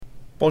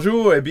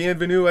Bonjour et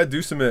bienvenue à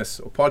Doucemus,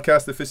 au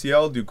podcast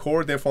officiel du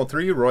Corps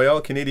d'infanterie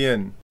royale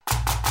canadienne.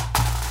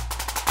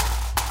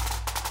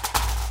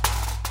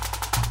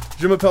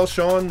 Je m'appelle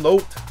Sean,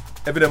 l'hôte.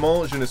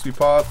 Évidemment, je ne suis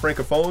pas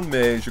francophone,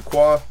 mais je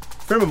crois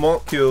fermement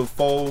qu'il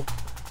faut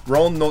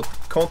rendre notre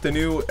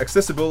contenu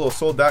accessible aux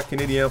soldats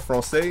canadiens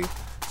français,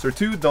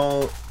 surtout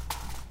dans le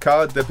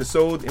cas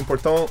d'épisodes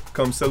importants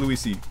comme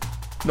celui-ci.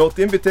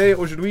 Notre invité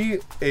aujourd'hui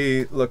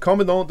est le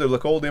commandant de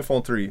l'école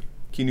d'infanterie,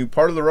 qui nous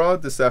parlera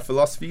de sa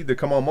philosophie de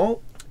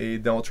commandement et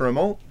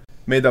d'entraînement,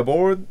 mais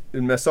d'abord,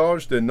 un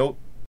message de notre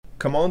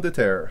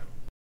commandataire.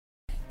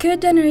 Que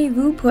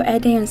donneriez-vous pour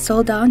aider un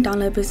soldat dans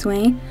le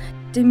besoin?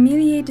 Des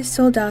milliers de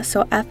soldats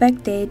sont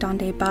affectés dans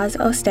des bases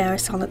austères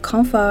sans le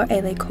confort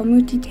et les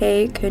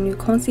commodités que nous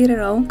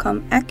considérons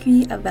comme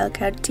acquis à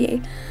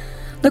Valcartier.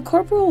 Le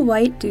Corporal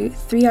White du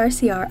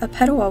 3RCR à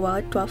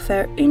Petawawa doit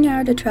faire 1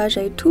 heure de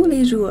trajet tous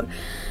les jours,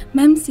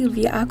 même s'il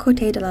vit à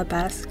côté de la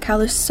base, car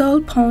le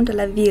seul pont de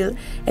la ville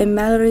est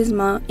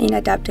malheureusement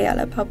inadapté à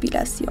la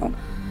population.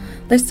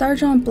 Le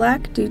sergent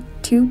Black du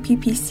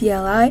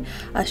 2PPCLI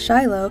à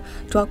Shiloh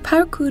doit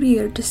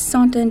parcourir de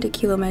centaines de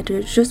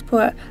kilomètres juste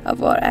pour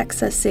avoir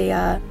accès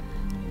à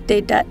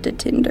des dates de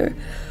Tinder.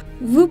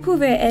 Vous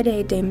pouvez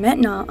aider dès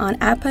maintenant en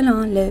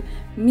appelant le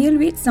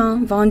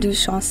 1800 vendu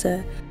chanceux.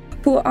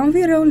 Pour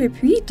environ le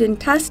prix d'une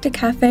tasse de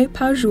café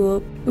par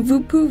jour,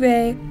 vous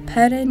pouvez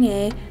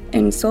parrainer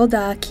un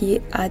soldat qui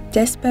a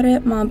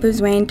désespérément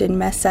besoin d'un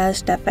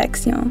message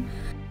d'affection.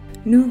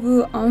 Nous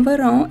vous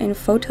enverrons une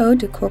photo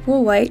de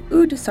Corporal White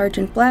ou de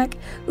Sergeant Black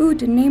ou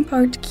de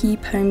n'importe qui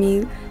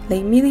parmi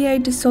les milliers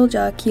de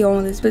soldats qui ont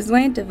les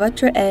besoins de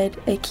votre aide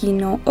et qui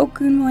n'ont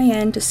aucun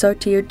moyen de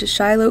sortir de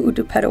Shiloh ou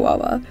de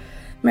Petawawa.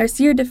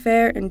 Merci de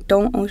faire un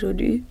don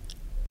aujourd'hui.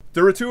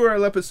 De retour à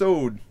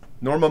l'épisode.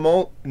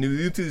 Normalement,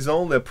 nous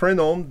utilisons le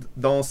prénom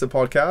dans ce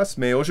podcast,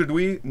 mais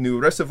aujourd'hui, nous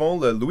recevons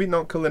le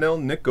lieutenant-colonel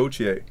Nick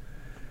Gauthier,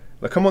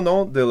 le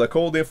commandant de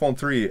l'école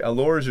d'infanterie.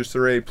 Alors, je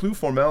serai plus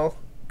formel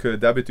que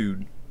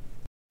d'habitude.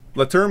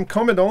 Le terme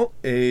commandant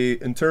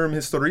est un terme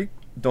historique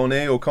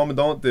donné aux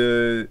commandants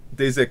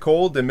des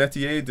écoles de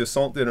métiers de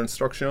centre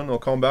d'instruction au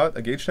combat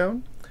à Gagetown.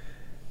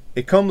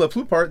 Et comme la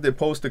plupart des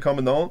postes de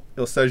commandant,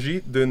 il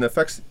s'agit d'une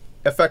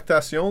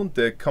affectation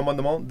de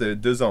commandement de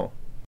 2 ans.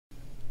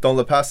 Dans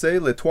le passé,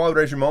 les 3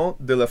 régiments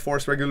de la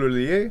force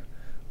régulière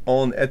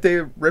ont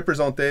été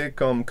représentés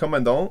comme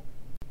commandants,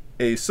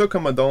 et ce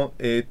commandant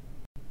est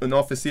un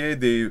officier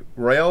du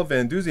Royal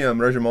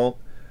 22e Régiment.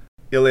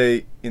 Il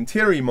est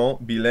entièrement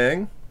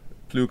bilingue,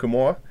 plus que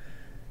moi,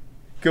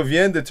 qui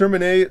vient de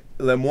terminer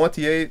la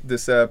moitié de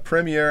sa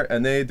première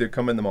année de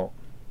commandement.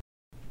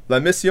 La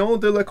mission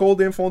de l'école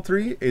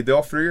d'infanterie est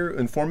d'offrir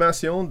une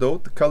formation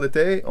d'haute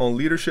qualité en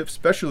leadership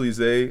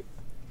spécialisé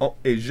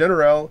et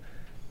général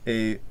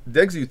et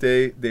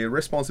d'exécuter des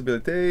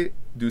responsabilités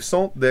du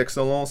centre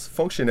d'excellence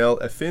fonctionnelle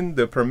afin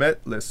de permettre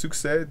le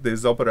succès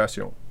des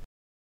opérations.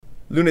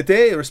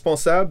 L'unité est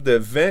responsable de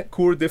 20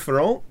 cours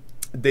différents,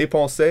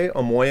 dépensés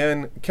en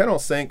moyenne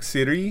 45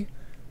 séries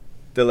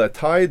de la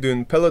taille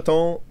d'un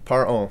peloton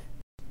par an,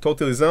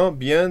 totalisant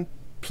bien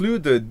plus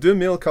de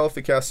 2000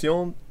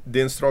 qualifications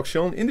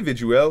d'instruction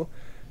individuelle,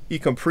 y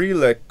compris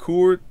les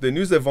cours que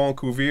nous avons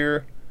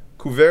couvert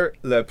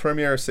la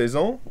première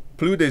saison,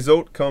 plus des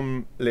autres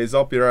comme les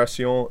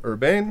opérations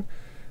urbaines,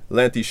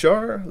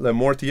 l'anti-char, le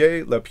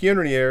mortier, la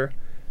pionnière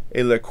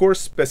et les cours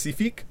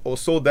spécifiques aux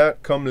soldats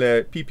comme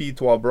le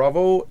PP3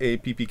 Bravo et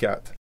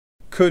PP4,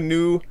 que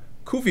nous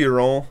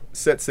couvrirons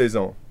cette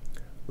saison.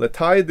 La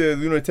taille de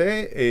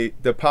l'unité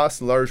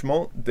dépasse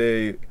largement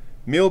des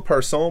 1000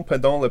 personnes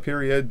pendant la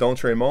période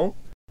d'entraînement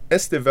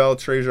estivale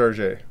très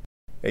chargée.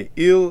 Et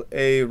il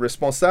est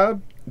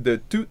responsable de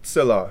tout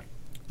cela,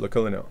 le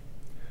colonel.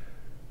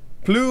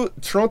 Plus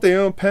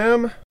 31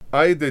 PAM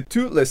aident de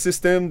tous les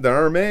systèmes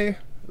d'armée,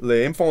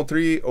 les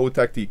infanteries aux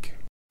tactiques.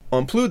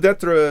 En plus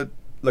d'être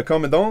le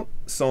commandant,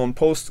 son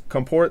poste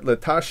comporte la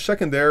tâche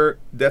secondaire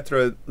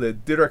d'être le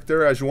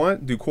directeur adjoint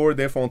du corps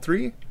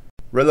d'infanterie,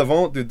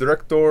 relevant du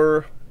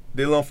directeur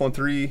de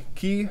l'infanterie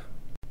qui,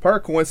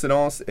 par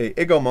coïncidence, est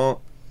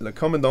également le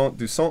commandant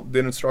du centre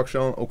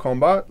d'instruction au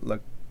combat, le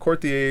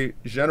quartier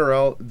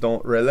général dont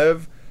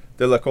relève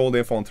de l'école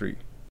d'infanterie.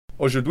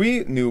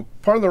 Aujourd'hui, nous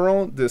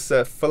parlerons de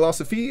sa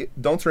philosophie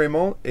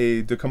d'entraînement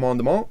et de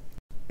commandement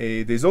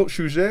et des autres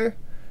sujets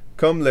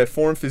comme les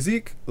formes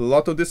physiques,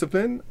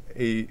 l'autodiscipline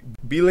et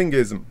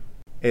bilinguisme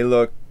et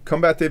la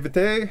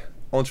combativité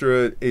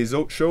entre les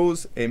autres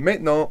choses. Et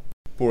maintenant,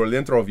 pour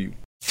l'interview.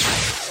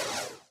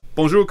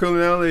 Bonjour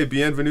colonel et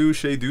bienvenue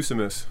chez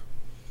Doucemus.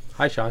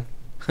 Hi Sean.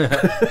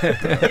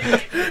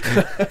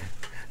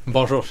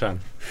 Bonjour Sean.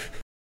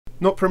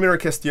 Notre première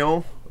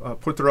question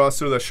portera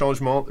sur le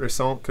changement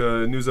récent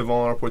que nous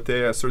avons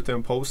apporté à certains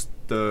postes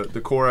de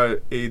corps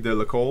et de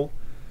l'école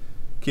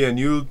qui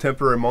annulent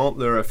temporairement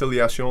leur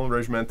affiliation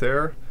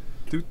régimentaire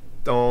tout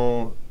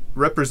en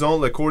représentant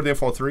le corps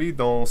d'infanterie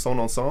dans son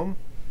ensemble.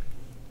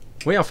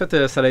 Oui, en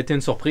fait, ça a été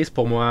une surprise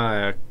pour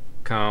moi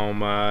quand on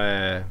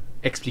m'a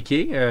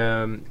expliqué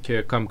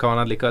que comme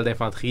commandant de l'école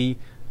d'infanterie,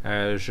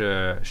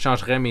 je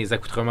changerais mes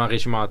accoutrements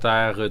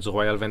régimentaires du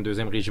Royal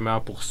 22e Régiment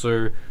pour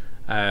ceux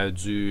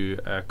du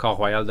Corps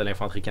royal de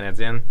l'infanterie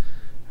canadienne.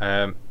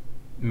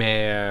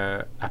 Mais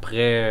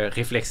après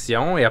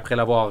réflexion et après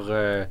l'avoir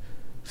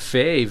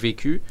fait et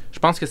vécu, je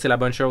pense que c'est la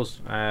bonne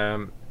chose.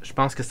 Je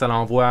pense que ça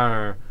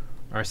envoie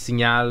un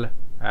signal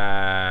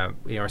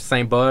et un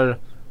symbole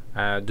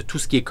de tout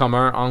ce qui est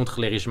commun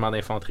entre les régiments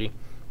d'infanterie.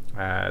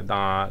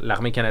 Dans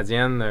l'armée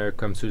canadienne,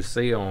 comme tu le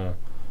sais, on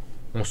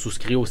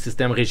souscrit au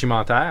système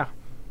régimentaire,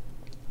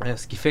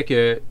 ce qui fait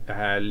que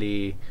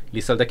les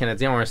soldats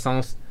canadiens ont un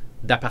sens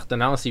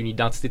d'appartenance et une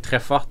identité très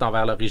forte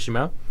envers leur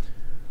régiment.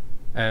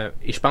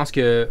 Et je pense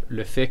que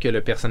le fait que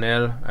le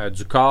personnel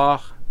du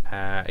corps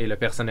et le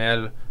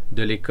personnel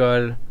de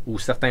l'école ou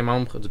certains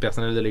membres du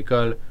personnel de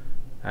l'école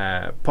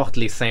portent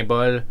les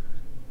symboles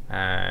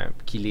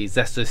qui les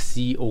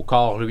associent au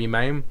corps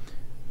lui-même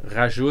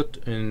rajoute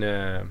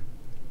une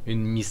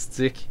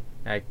mystique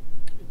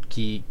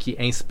qui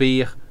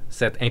inspire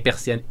cette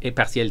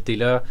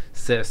impartialité-là,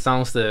 ce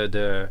sens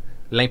de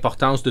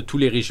l'importance de tous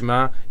les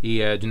régiments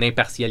et d'une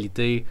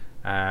impartialité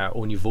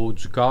au niveau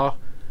du corps.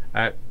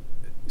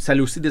 Ça a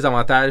aussi des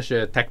avantages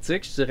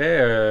tactiques, je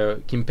dirais,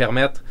 qui me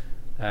permettent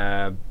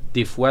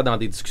des fois dans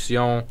des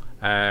discussions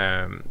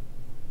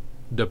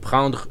de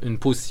prendre une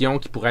position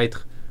qui pourrait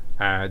être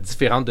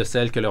différente de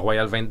celle que le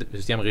Royal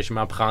 22e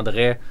Régiment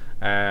prendrait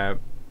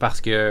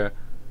parce que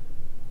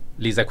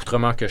les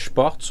accoutrements que je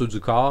porte, ceux du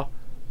corps,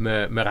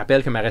 me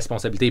rappellent que ma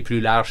responsabilité est plus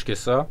large que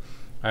ça,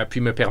 puis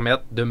me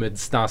permettent de me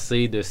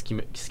distancer de ce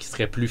qui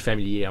serait plus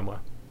familier à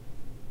moi.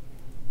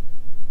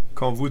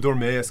 Quand vous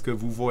dormez, est-ce que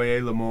vous voyez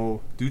le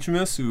mot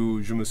Duchimus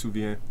ou je me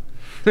souviens?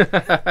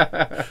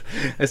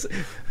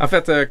 En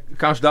fait,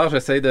 quand je dors,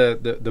 j'essaie de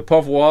ne pas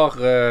voir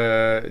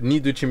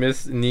ni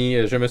Duchimus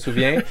ni je me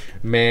souviens,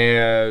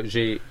 mais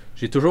j'ai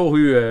toujours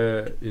eu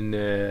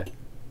une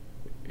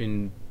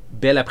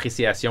belle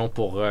appréciation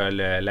pour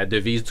la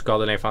devise du corps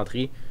de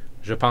l'infanterie.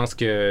 Je pense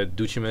que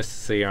Duchimus,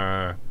 c'est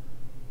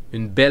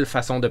une belle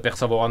façon de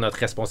percevoir notre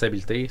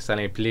responsabilité. Ça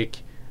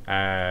l'implique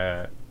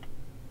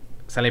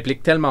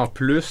tellement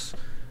plus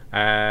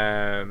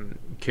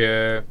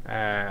que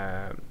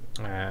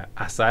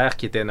Acer,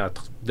 qui était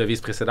notre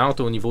devise précédente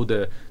au niveau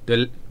de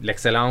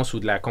l'excellence ou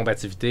de la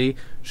combativité.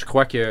 Je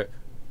crois que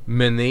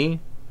mener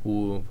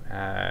ou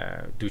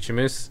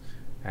Duchimus,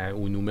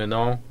 où nous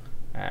menons,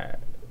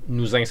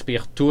 nous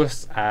inspire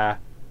tous à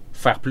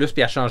faire plus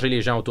puis à changer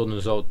les gens autour de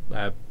nous autres.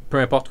 Peu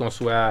importe qu'on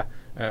soit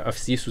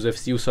officier,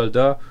 sous-officier ou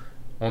soldat,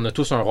 on a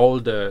tous un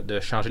rôle de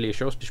changer les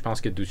choses, puis je pense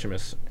que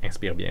Duchimus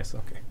inspire bien ça.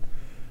 Okay.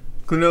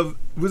 Colonel,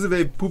 vous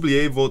avez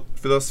publié votre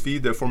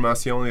philosophie de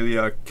formation il y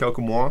a quelques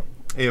mois,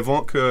 et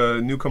avant que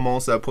nous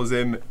commencions à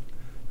poser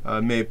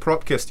mes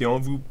propres questions,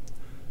 vous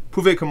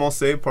pouvez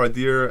commencer par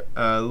dire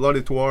à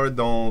l'auditoire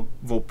dans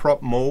vos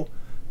propres mots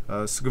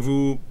ce que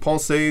vous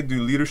pensez du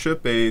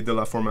leadership et de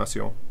la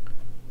formation.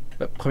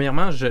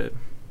 Premièrement,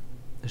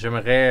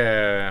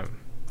 j'aimerais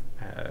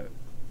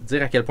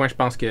dire à quel point je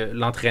pense que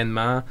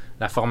l'entraînement,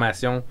 la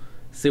formation,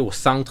 c'est au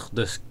centre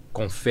de ce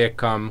qu'on fait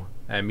comme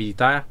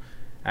militaire,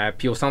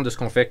 puis au centre de ce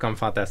qu'on fait comme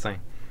fantassin.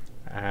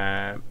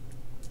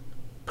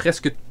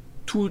 Presque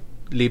toutes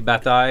les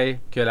batailles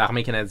que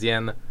l'armée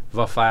canadienne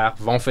va faire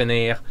vont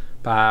finir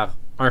par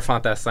un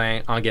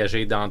fantassin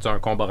engagé dans un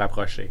combat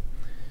rapproché.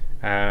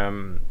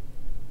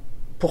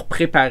 Pour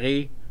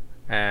préparer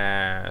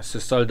ce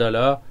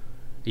soldat-là,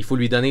 il faut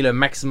lui donner le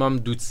maximum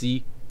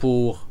d'outils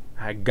pour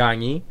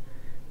gagner.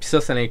 Puis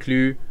ça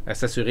inclut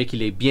s'assurer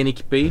qu'il est bien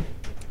équipé,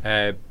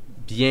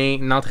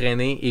 bien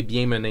entraîné et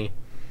bien mené.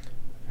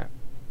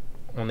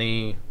 On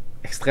est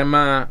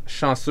extrêmement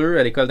chanceux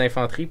à l'école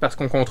d'infanterie parce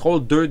qu'on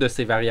contrôle 2 de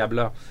ces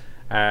variables-là.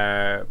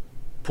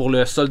 Pour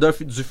le soldat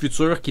du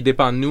futur qui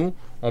dépend de nous,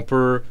 on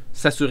peut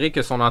s'assurer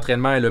que son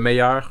entraînement est le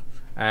meilleur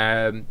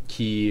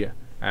qui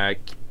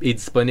est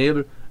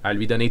disponible, à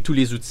lui donner tous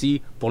les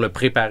outils pour le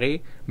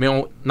préparer, mais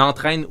on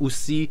entraîne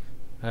aussi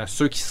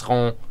ceux qui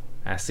seront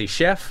ses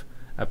chefs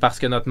parce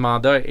que notre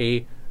mandat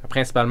est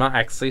principalement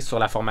axé sur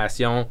la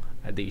formation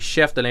des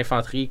chefs de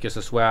l'infanterie, que ce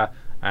soit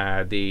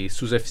des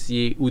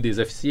sous-officiers ou des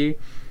officiers,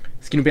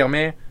 ce qui nous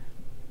permet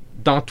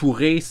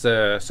d'entourer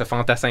ce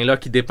fantassin-là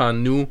qui dépend de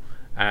nous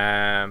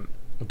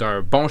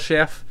d'un bon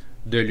chef,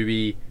 de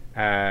lui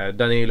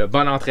donner le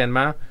bon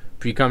entraînement,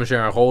 puis comme j'ai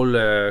un rôle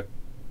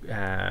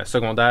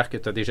secondaire que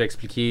tu as déjà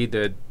expliqué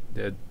de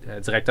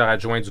directeur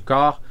adjoint du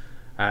corps,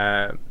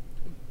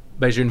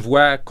 j'ai une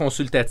voix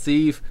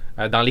consultative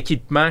dans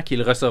l'équipement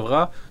qu'il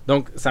recevra.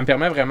 Donc, ça me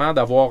permet vraiment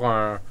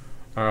d'avoir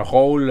un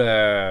rôle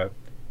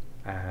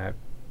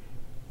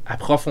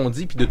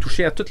approfondi puis de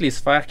toucher à toutes les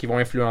sphères qui vont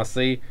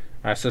influencer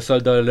ce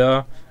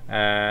soldat-là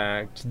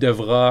qui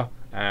devra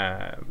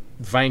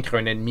vaincre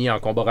un ennemi en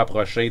combat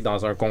rapproché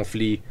dans un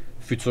conflit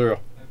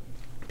futur.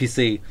 Puis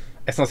c'est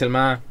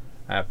essentiellement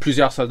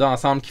plusieurs soldats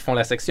ensemble qui font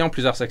la section,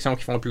 plusieurs sections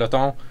qui font le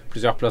peloton,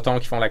 plusieurs pelotons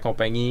qui font la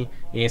compagnie,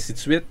 et ainsi de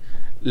suite.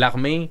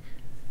 L'armée,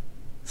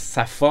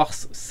 sa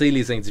force, c'est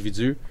les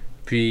individus.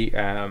 Puis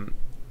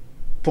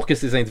pour que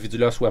ces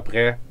individus-là soient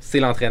prêts, c'est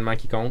l'entraînement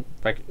qui compte.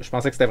 Fait que je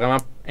pensais que c'était vraiment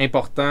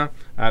important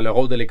le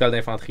rôle de l'école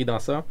d'infanterie dans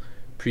ça.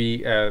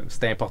 Puis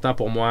c'était important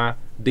pour moi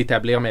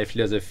d'établir ma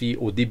philosophie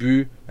au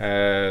début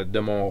de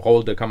mon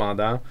rôle de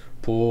commandant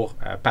pour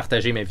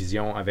partager ma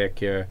vision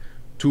avec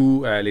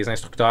tous les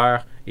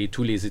instructeurs et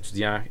tous les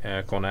étudiants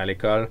qu'on a à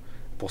l'école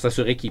pour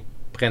s'assurer qu'ils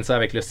prennent ça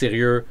avec le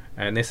sérieux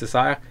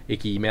nécessaire et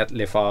qu'ils y mettent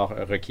l'effort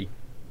requis.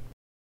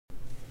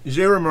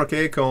 J'ai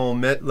remarqué qu'on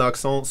met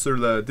l'accent sur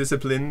la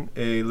discipline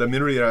et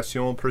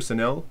l'amélioration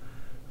personnelle.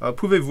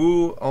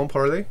 Pouvez-vous en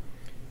parler?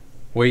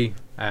 Oui.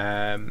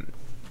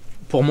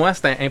 Pour moi,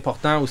 c'était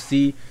important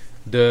aussi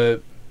de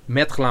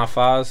mettre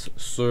l'emphase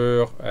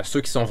sur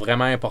ceux qui sont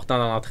vraiment importants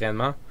dans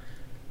l'entraînement.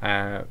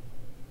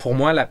 Pour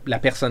moi, la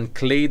personne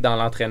clé dans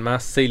l'entraînement,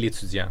 c'est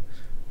l'étudiant.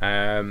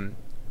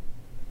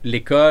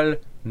 L'école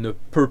ne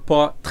peut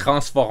pas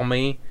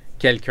transformer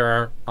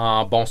quelqu'un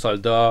en bon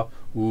soldat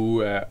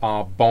ou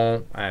en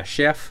bon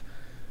chef.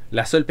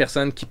 La seule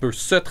personne qui peut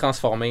se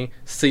transformer,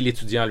 c'est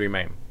l'étudiant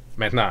lui-même.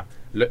 Maintenant,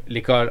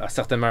 l'école a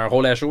certainement un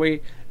rôle à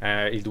jouer.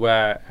 Il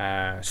doit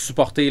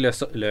supporter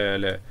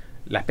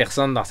la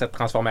personne dans cette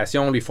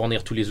transformation, lui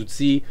fournir tous les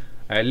outils,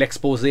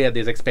 l'exposer à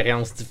des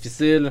expériences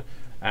difficiles,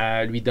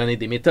 lui donner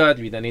des méthodes,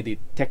 lui donner des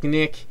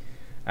techniques,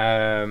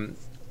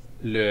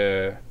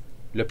 le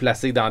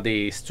placer dans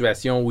des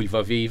situations où il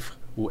va vivre,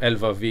 où elle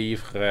va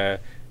vivre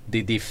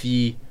des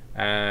défis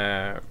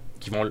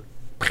qui vont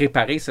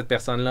préparer cette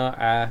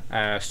personne-là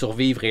à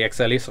survivre et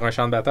exceller sur un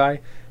champ de bataille.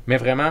 Mais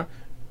vraiment,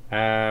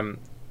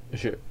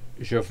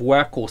 je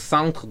vois qu'au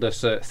centre de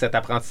cet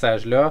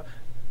apprentissage-là,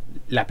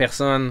 la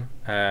personne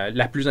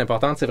la plus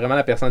importante, c'est vraiment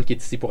la personne qui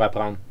est ici pour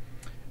apprendre.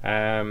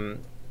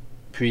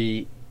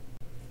 Puis,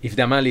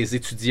 évidemment, les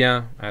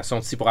étudiants sont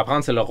ici pour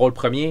apprendre, c'est leur rôle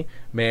premier,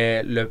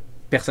 mais le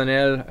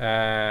personnel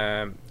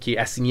qui est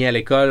assigné à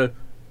l'école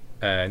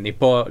n'est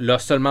pas là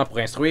seulement pour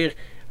instruire.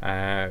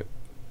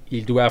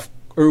 Ils doivent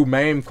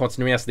eux-mêmes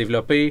continuer à se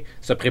développer,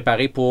 se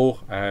préparer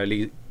pour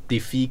les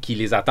défis qui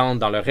les attendent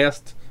dans le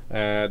reste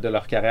de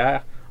leur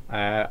carrière.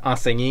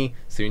 Enseigner,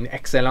 c'est une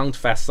excellente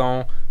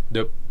façon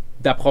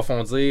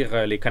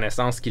d'approfondir les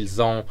connaissances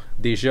qu'ils ont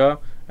déjà.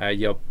 Il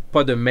n'y a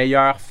pas de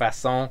meilleure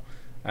façon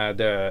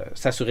de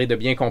s'assurer de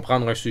bien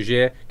comprendre un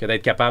sujet que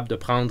d'être capable de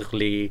prendre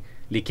les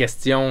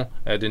questions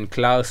d'une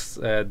classe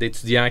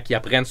d'étudiants qui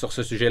apprennent sur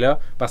ce sujet-là,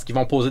 parce qu'ils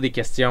vont poser des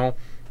questions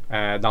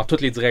dans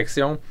toutes les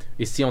directions.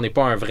 Et si on n'est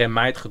pas un vrai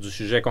maître du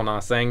sujet qu'on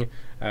enseigne,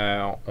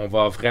 on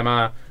va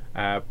vraiment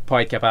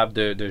pas être capable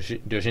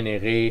de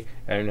générer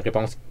une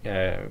réponse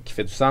qui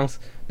fait du sens.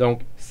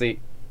 Donc, c'est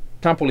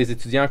tant pour les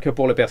étudiants que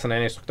pour le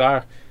personnel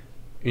instructeur,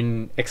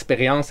 une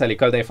expérience à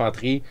l'école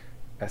d'infanterie,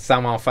 ça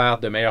va en faire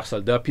de meilleurs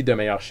soldats puis de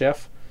meilleurs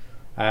chefs.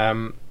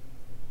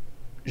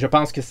 Je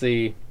pense que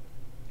c'est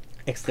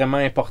extrêmement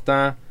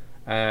important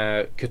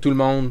que tout le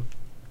monde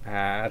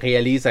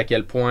réalise à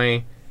quel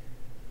point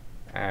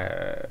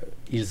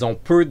ils ont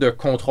peu de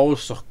contrôle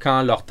sur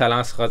quand leur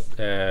talent sera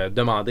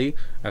demandé.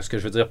 Ce que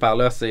je veux dire par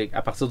là, c'est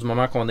qu'à partir du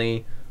moment qu'on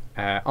est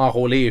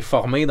enrôlé et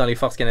formé dans les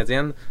forces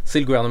canadiennes, c'est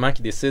le gouvernement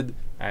qui décide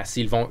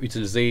s'ils vont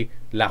utiliser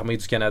l'armée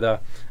du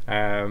Canada.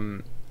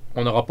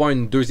 On n'aura pas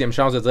une deuxième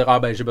chance de dire « Ah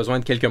ben j'ai besoin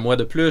de quelques mois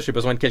de plus, j'ai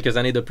besoin de quelques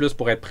années de plus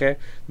pour être prêt. »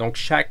 Donc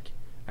chaque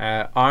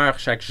heure,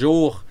 chaque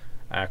jour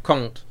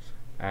compte.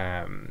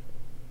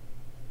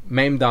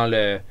 Même dans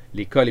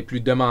les cas les plus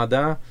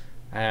demandants,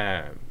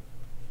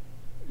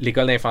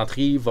 l'école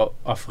d'infanterie va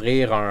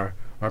offrir un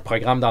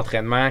programme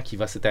d'entraînement qui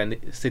va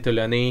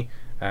s'étalonner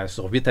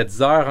sur 8 à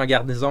 10 heures en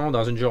garnison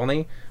dans une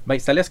journée. Ben,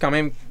 ça laisse quand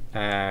même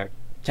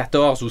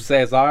 14 ou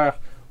 16 heures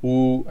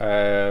où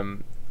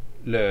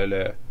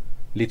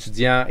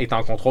l'étudiant est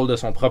en contrôle de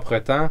son propre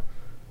temps.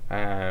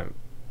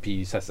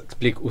 Puis ça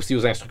s'explique aussi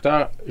aux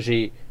instructeurs.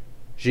 J'ai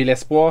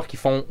l'espoir qu'ils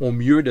font au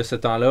mieux de ce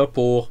temps-là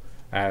pour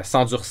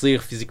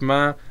s'endurcir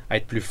physiquement,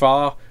 être plus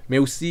fort, mais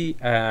aussi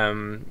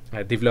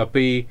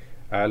développer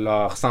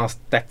leur sens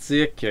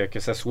tactique, que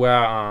ce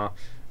soit en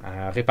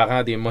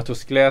réparant des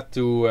motocyclettes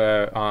ou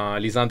en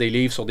lisant des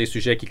livres sur des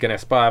sujets qu'ils ne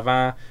connaissent pas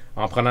avant,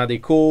 en prenant des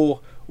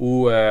cours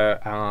ou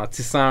en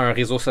tissant un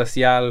réseau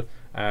social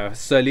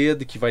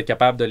solide qui va être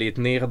capable de les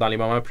tenir dans les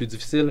moments plus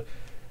difficiles.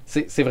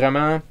 C'est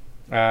vraiment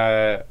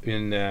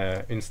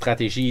une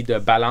stratégie de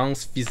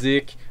balance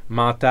physique,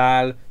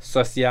 mentale,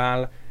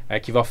 sociale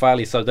qui va faire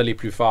les soldats les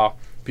plus forts.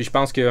 Puis je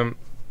pense que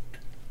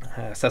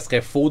ça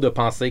serait faux de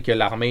penser que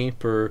l'armée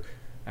peut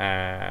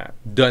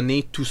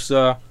donner tout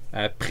ça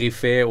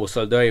préfet aux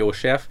soldats et aux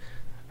chefs.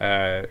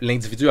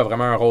 L'individu a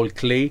vraiment un rôle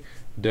clé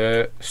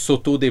de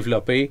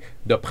s'auto-développer,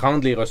 de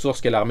prendre les ressources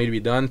que l'armée lui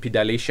donne, puis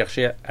d'aller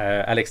chercher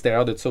à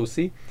l'extérieur de tout ça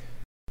aussi.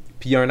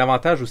 Puis il y a un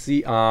avantage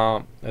aussi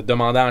en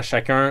demandant à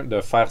chacun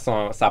de faire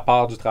sa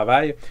part du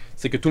travail,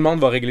 c'est que tout le monde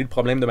va régler le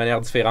problème de manière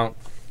différente.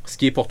 Ce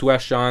qui est pour toi,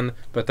 Sean,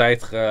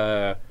 peut-être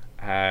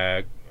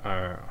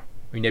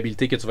une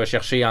habileté que tu vas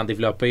chercher à en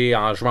développer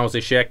en jouant aux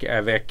échecs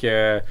avec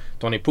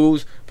ton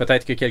épouse.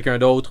 Peut-être que quelqu'un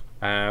d'autre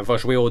va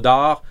jouer au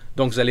dard.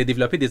 Donc, vous allez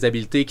développer des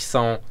habiletés qui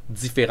sont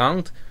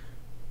différentes.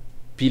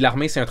 Puis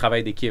l'armée, c'est un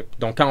travail d'équipe.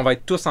 Donc quand on va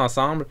être tous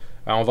ensemble,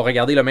 on va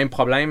regarder le même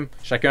problème,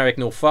 chacun avec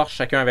nos forces,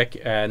 chacun avec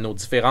nos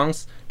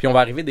différences, puis on va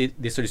arriver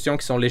des solutions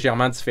qui sont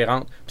légèrement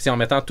différentes. Puis c'est en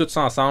mettant tout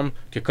ça ensemble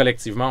que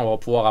collectivement, on va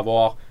pouvoir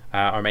avoir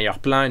un meilleur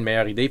plan, une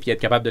meilleure idée, puis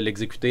être capable de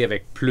l'exécuter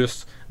avec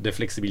plus de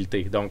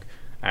flexibilité. Donc,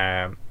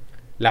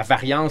 la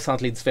variance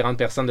entre les différentes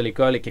personnes de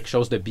l'école est quelque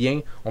chose de bien.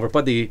 On veut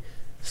pas des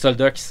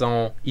soldats qui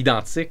sont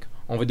identiques,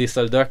 on veut des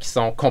soldats qui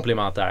sont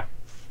complémentaires.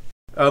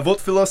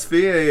 Votre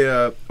philosophie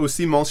est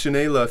aussi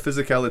mentionné la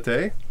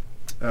physicalité.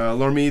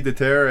 L'armée de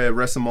terre a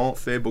récemment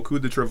fait beaucoup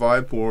de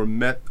travail pour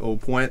mettre au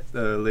point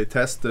les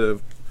tests de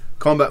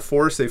combat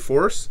force et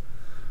force.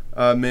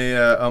 Mais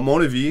à mon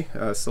avis,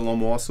 selon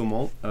moi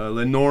seulement,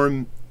 les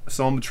normes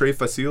semblent très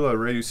faciles à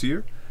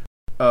réussir.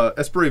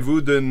 Espérez-vous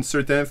d'une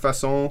certaine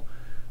façon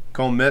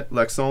qu'on mette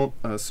l'accent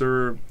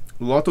sur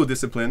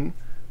l'autodiscipline?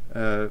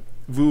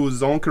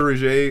 Vous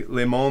encouragez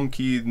les membres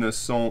qui ne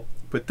sont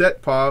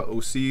peut-être pas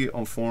aussi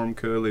en forme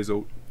que les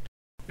autres.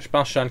 Je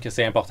pense, Sean, que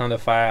c'est important de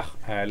faire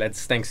la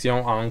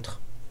distinction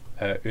entre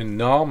une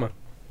norme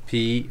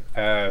puis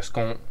ce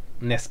qu'on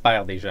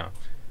espère des gens.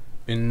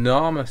 Une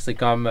norme, c'est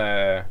comme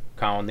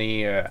quand on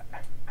est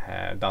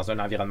dans un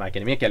environnement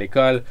académique à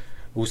l'école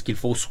où il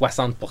faut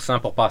 60%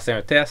 pour passer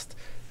un test.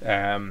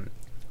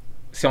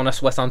 Si on a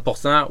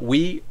 60%,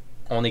 oui,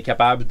 on est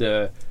capable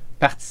de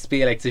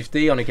participer à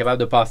l'activité, on est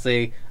capable de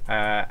passer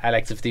à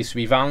l'activité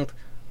suivante,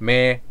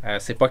 mais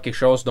c'est pas quelque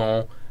chose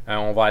dont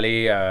on va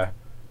aller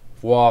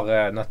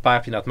voir notre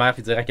père puis notre mère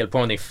puis dire à quel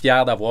point on est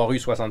fier d'avoir eu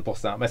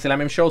 60%. Ben, c'est la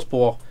même chose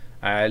pour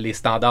les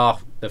standards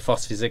de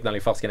force physique dans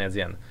les forces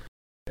canadiennes.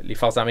 Les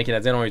forces armées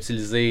canadiennes ont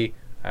utilisé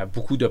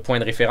beaucoup de points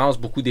de référence,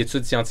 beaucoup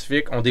d'études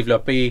scientifiques, ont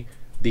développé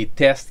des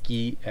tests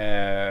qui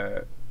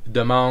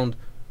demandent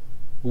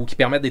ou qui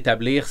permettent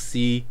d'établir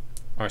si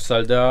un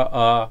soldat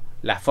a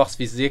la force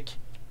physique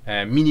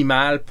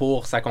minimale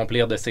pour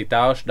s'accomplir de ses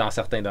tâches dans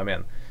certains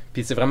domaines.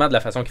 Puis c'est vraiment de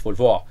la façon qu'il faut le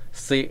voir.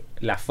 C'est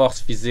la force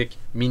physique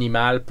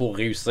minimale pour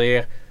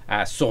réussir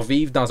à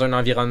survivre dans un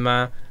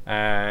environnement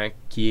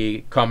qui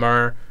est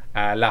commun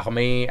à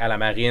l'armée, à la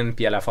marine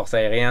puis à la force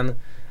aérienne.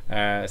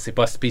 C'est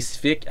pas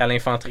spécifique à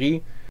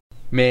l'infanterie,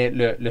 mais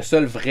le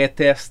seul vrai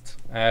test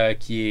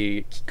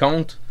qui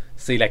compte,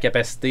 c'est la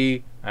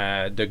capacité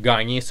de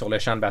gagner sur le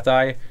champ de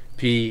bataille.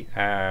 Puis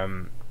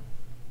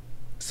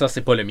ça,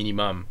 c'est pas le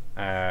minimum.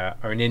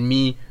 Un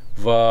ennemi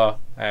va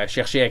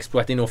chercher à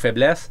exploiter nos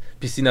faiblesses,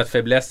 puis si notre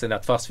faiblesse, c'est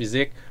notre force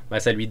physique, ben,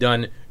 ça lui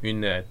donne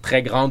une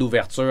très grande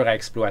ouverture à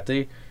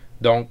exploiter.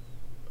 Donc,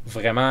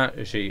 vraiment,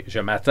 je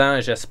m'attends,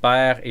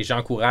 j'espère et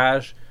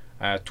j'encourage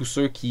tous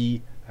ceux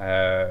qui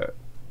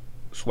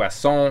soit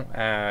sont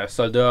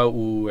soldats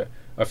ou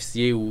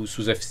officiers ou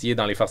sous-officiers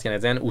dans les forces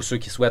canadiennes ou ceux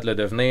qui souhaitent le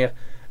devenir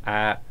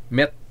à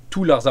mettre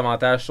tous leurs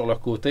avantages sur leur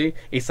côté,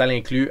 et ça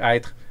l'inclut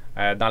être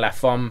dans la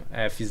forme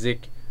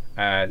physique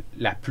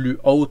la plus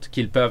haute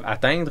qu'ils peuvent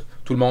atteindre.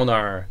 Tout le monde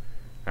a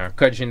un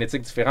code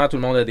génétique différent, tout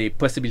le monde a des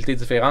possibilités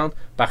différentes.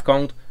 Par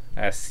contre,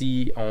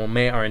 si on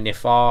met un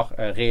effort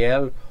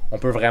réel, on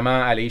peut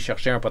vraiment aller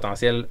chercher un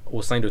potentiel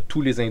au sein de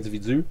tous les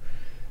individus.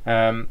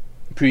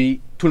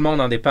 Puis, tout le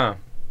monde en dépend.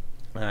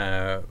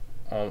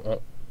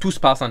 Tout se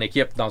passe en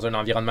équipe dans un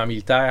environnement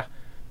militaire.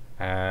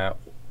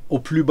 Au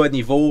plus bas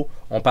niveau,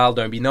 on parle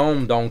d'un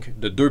binôme, donc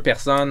de 2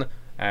 personnes.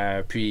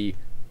 Puis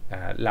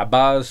la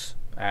base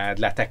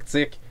de la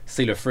tactique,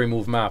 c'est le feu et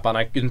mouvement.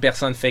 Pendant qu'une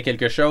personne fait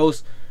quelque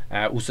chose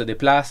ou se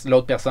déplace,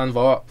 l'autre personne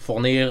va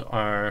fournir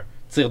un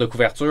tir de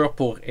couverture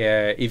pour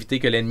éviter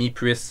que l'ennemi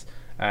puisse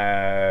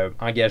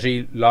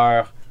engager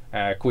leur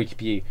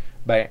coéquipier.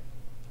 Ben,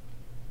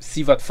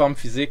 si votre forme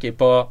physique n'est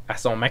pas à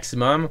son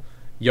maximum,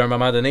 il y a un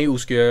moment donné où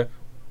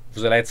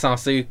vous allez être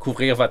censé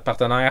couvrir votre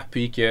partenaire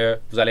puis que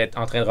vous allez être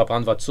en train de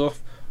reprendre votre souffle,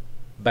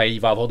 ben,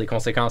 il va avoir des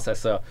conséquences à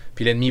ça.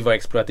 Puis l'ennemi va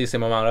exploiter ces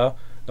moments-là.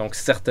 Donc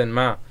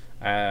certainement,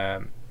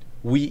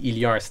 oui, il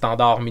y a un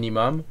standard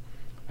minimum,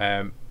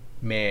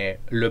 mais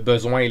le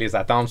besoin et les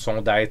attentes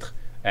sont d'être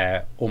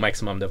au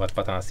maximum de votre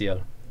potentiel.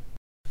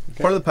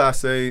 Okay. Par le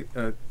passé,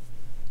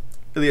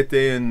 il y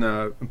était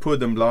un peu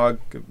d'une blague.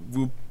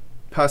 Vous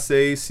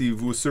passez si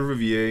vous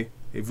surviviez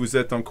et vous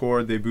êtes encore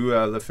au début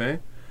à la fin.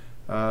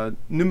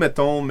 Nous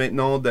mettons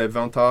maintenant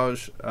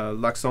davantage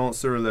l'accent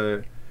sur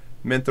le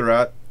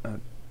mentorat.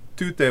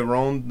 Tout est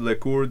rond le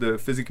cours de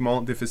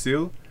physiquement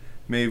difficile,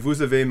 mais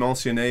vous avez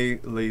mentionné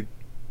les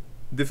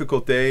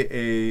difficultés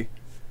et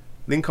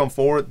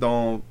l'inconfort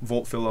dans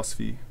votre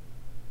philosophie.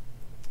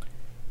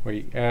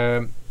 Oui.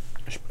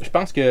 Je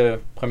pense que,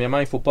 premièrement,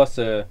 il ne faut pas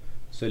se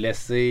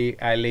laisser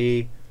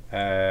aller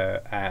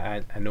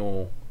à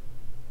nos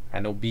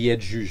billets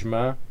de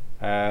jugement.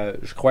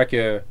 Je crois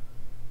que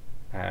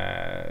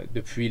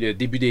depuis le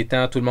début des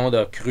temps, tout le monde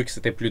a cru que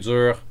c'était plus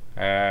dur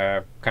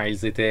quand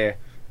ils étaient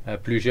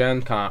plus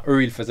jeunes, quand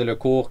eux, ils faisaient le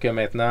cours, que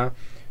maintenant,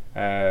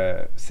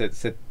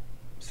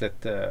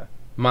 cette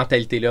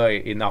mentalité-là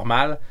est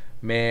normale,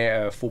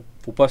 mais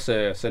faut pas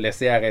se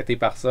laisser arrêter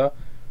par ça.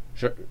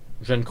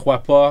 Je ne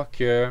crois pas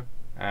que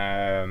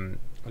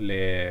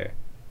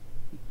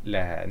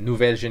la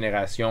nouvelle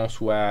génération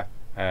soit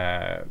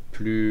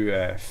plus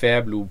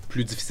faible ou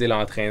plus difficile à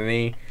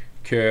entraîner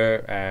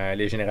que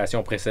les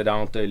générations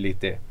précédentes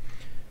l'étaient.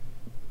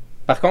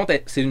 Par contre,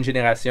 c'est une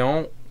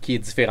génération qui est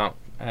différente,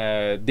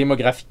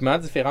 démographiquement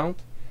différente,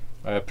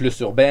 plus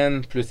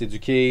urbaine, plus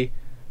éduquée,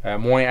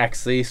 moins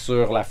axée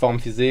sur la forme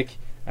physique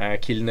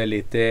qu'il ne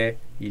l'était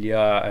il y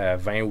a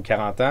 20 ou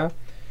 40 ans.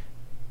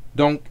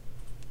 Donc,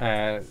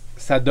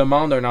 ça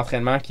demande un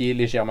entraînement qui est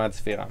légèrement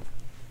différent.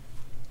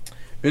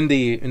 Une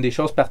des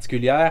choses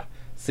particulières,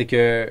 c'est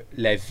que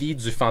la vie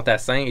du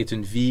fantassin est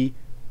une vie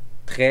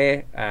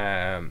très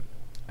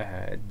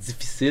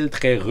difficile,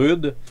 très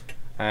rude,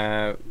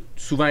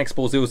 souvent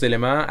exposée aux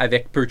éléments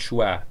avec peu de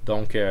choix.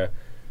 Donc,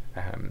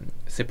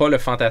 c'est pas le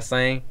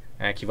fantassin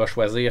qui va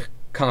choisir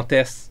quand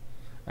est-ce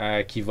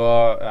qu'il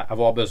va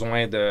avoir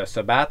besoin de se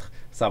battre.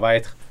 Ça va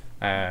être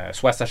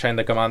soit sa chaîne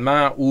de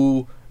commandement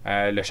ou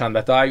le champ de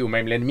bataille ou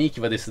même l'ennemi qui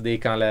va décider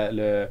quand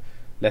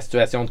la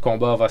situation de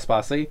combat va se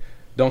passer.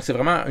 Donc, c'est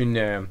vraiment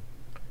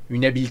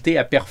une habileté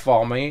à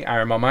performer à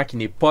un moment qui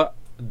n'est pas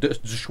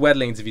du choix de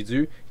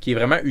l'individu, qui est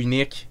vraiment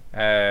unique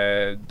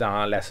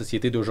dans la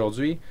société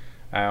d'aujourd'hui.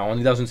 On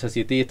est dans une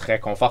société très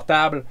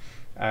confortable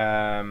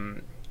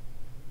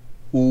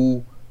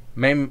où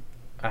même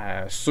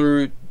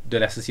ceux de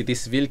la société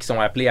civile qui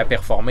sont appelés à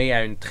performer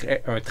à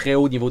un très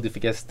haut niveau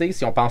d'efficacité,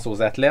 si on pense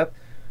aux athlètes,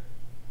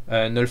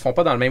 ne le font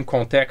pas dans le même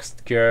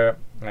contexte que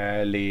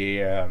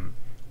les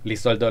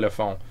soldats le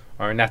font.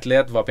 Un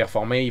athlète va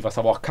performer, il va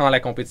savoir quand la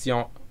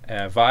compétition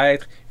va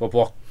être, il va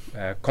pouvoir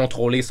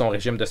contrôler son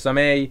régime de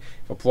sommeil,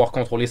 il va pouvoir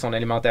contrôler son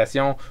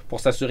alimentation pour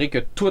s'assurer que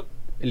tous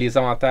les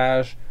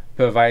avantages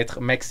peuvent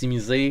être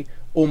maximisés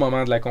au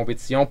moment de la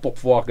compétition pour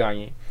pouvoir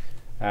gagner.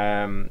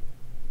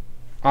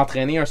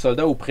 Entraîner un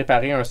soldat ou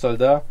préparer un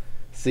soldat,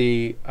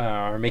 c'est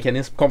un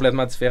mécanisme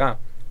complètement différent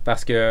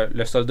parce que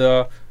le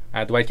soldat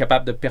doit être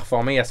capable de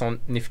performer à son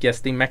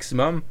efficacité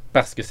maximum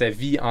parce que sa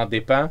vie en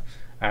dépend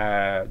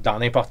dans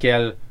n'importe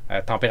quelle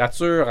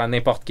température, à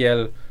n'importe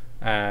quel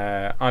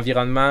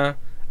environnement,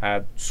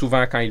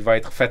 souvent quand il va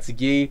être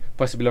fatigué,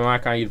 possiblement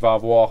quand il va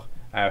avoir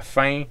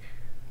faim.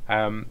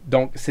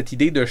 Donc, cette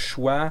idée de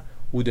choix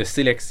ou de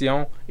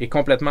sélection est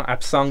complètement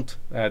absente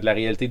de la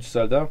réalité du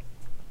soldat.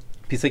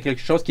 Puis c'est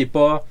quelque chose qui n'est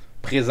pas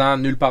présent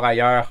nulle part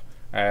ailleurs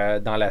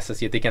dans la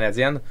société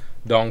canadienne.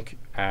 Donc,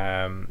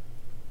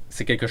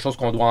 c'est quelque chose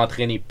qu'on doit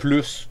entraîner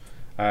plus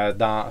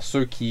dans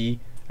ceux qui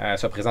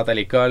se présentent à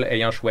l'école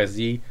ayant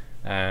choisi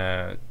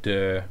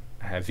de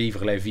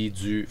vivre la vie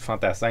du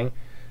fantassin.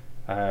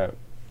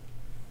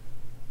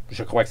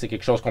 Je crois que c'est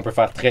quelque chose qu'on peut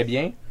faire très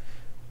bien,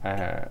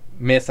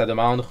 mais ça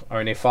demande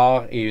un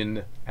effort et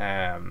une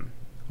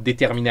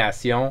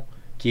détermination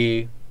qui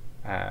est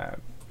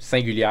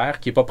singulière,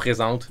 qui n'est pas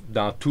présente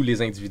dans tous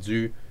les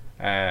individus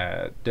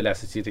de la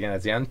société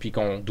canadienne, puis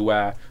qu'on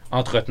doit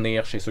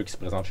entretenir chez ceux qui se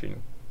présentent chez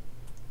nous.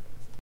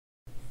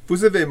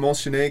 Vous avez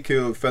mentionné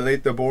qu'il fallait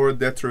d'abord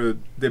d'être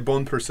des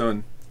bonnes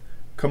personnes.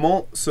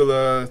 Comment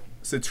cela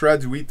se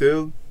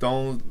traduit-il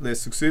dans les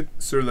succès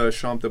sur le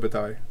champ de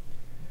bataille?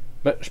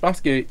 Ben, je pense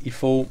qu'il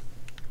faut,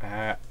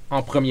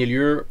 en premier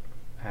lieu,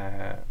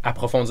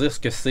 approfondir ce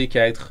que c'est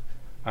qu'être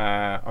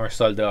un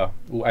soldat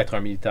ou être un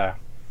militaire.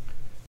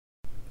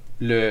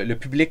 Le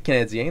public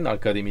canadien, dans le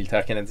cas des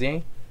militaires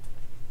canadiens,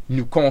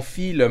 nous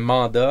confie le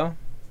mandat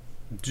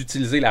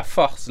d'utiliser la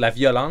force, la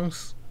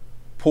violence,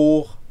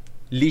 pour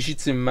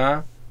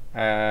légitimement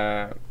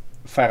faire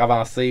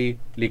avancer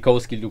les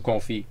causes qu'ils nous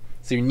confient.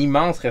 C'est une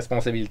immense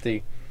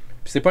responsabilité.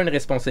 Puis c'est pas une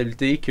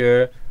responsabilité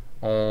que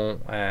on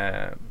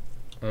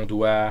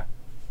doit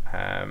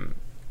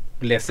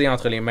laisser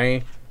entre les mains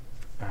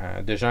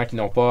de gens qui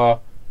n'ont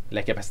pas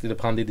la capacité de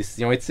prendre des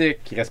décisions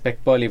éthiques, qui ne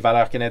respectent pas les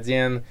valeurs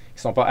canadiennes, qui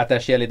ne sont pas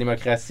attachés à la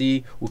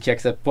démocratie ou qui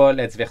n'acceptent pas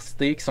la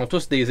diversité, qui sont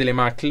tous des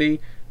éléments clés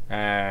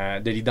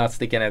de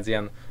l'identité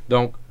canadienne.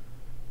 Donc,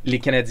 les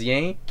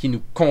Canadiens qui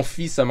nous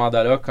confient ce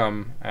mandat-là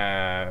comme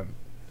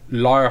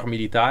leur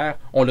militaire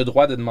ont le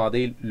droit de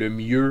demander le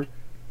mieux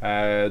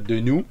de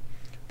nous,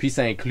 puis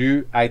ça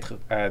inclut être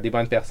des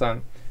bonnes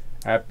personnes.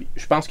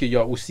 Je pense qu'il y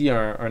a aussi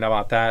un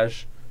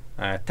avantage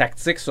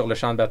tactique sur le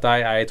champ de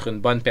bataille à être une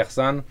bonne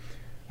personne,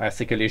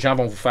 c'est que les gens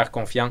vont vous faire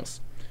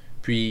confiance.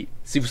 Puis,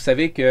 si vous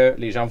savez que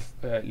les gens,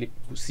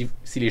 si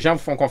les gens vous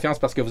font confiance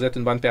parce que vous êtes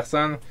une bonne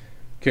personne,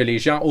 que les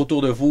gens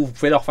autour de vous, vous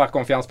pouvez leur faire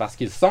confiance parce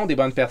qu'ils sont des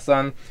bonnes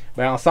personnes,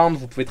 bien, ensemble,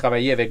 vous pouvez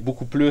travailler avec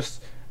beaucoup plus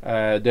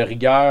de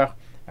rigueur,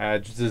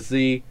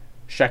 d'utiliser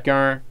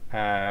chacun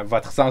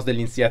votre sens de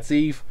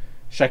l'initiative,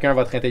 chacun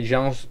votre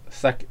intelligence,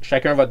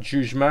 chacun votre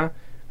jugement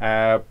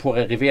pour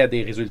arriver à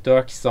des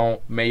résultats qui sont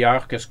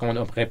meilleurs que ce qu'on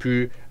aurait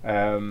pu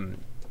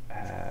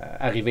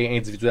arriver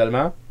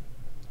individuellement.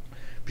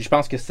 Puis je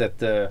pense que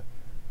cet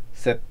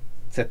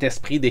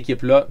esprit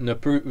d'équipe-là ne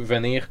peut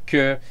venir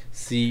que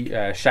si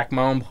chaque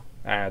membre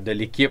de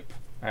l'équipe,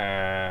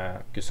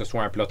 que ce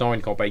soit un peloton,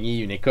 une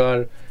compagnie, une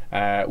école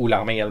ou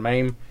l'armée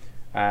elle-même,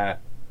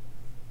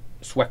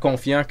 soit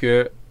confiant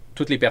que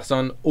toutes les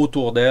personnes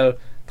autour d'elle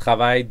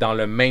travaillent dans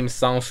le même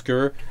sens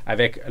qu'eux,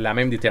 avec la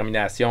même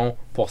détermination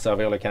pour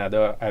servir le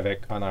Canada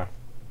avec honneur.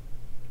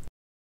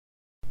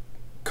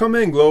 comme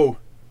anglo,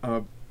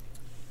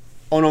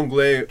 en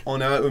anglais,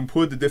 on a un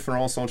peu de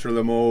différence entre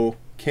le mot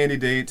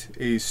candidate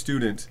et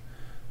student.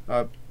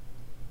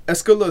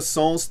 Est-ce que le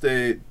sens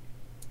des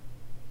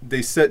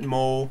 7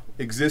 mots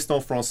existe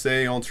en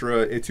français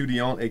entre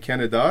étudiant et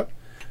candidat?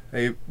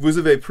 Et vous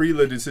avez pris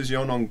la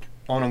décision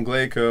en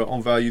anglais qu'on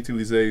va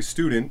utiliser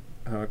student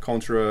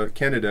contre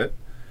candidate.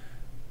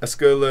 Est-ce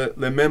que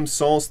le même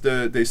sens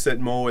des 7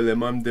 mots et les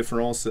mêmes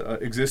différences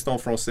existent en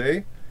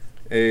français?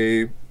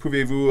 Et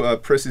pouvez-vous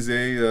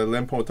préciser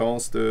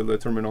l'importance de la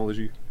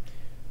terminologie?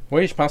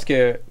 Oui, je pense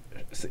que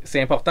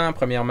c'est important,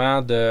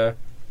 premièrement, de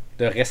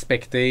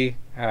respecter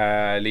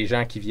les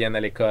gens qui viennent à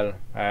l'école.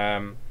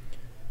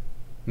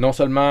 Non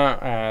seulement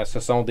ce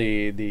sont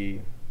des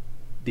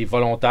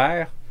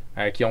volontaires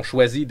qui ont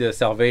choisi de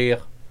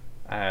servir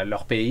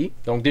leur pays.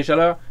 Donc déjà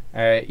là,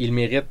 ils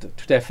méritent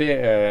tout à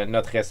fait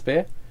notre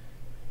respect.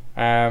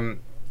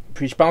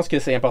 Puis je pense que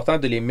c'est important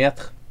de les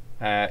mettre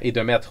et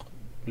de mettre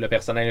le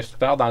personnel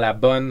instructeur dans le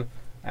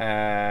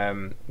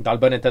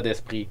bon état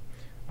d'esprit.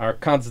 Un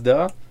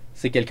candidat,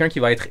 c'est quelqu'un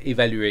qui va être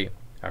évalué.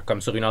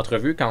 Comme sur une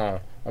entrevue,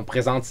 quand on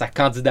présente sa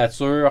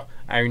candidature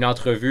à une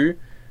entrevue,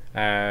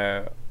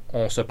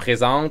 on se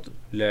présente,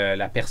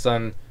 la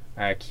personne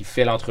qui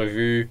fait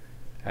l'entrevue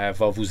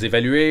va vous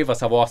évaluer, va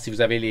savoir si vous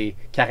avez les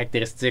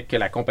caractéristiques que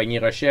la compagnie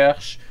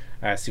recherche,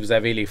 si vous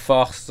avez les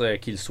forces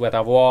qu'ils souhaitent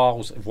avoir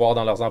ou voir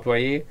dans leurs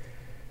employés.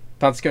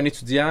 Tandis qu'un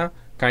étudiant,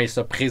 quand il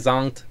se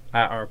présente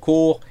à un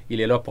cours,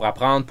 il est là pour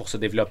apprendre, pour se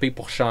développer,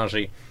 pour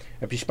changer.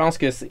 Et puis je pense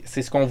que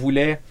c'est ce qu'on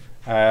voulait,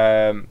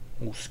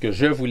 ou ce que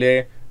je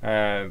voulais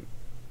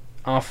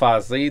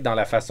emphaser dans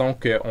la façon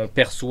qu'on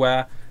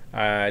perçoit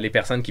les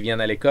personnes qui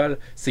viennent à l'école,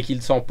 c'est qu'ils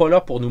ne sont pas là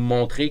pour nous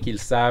montrer qu'ils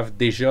savent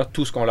déjà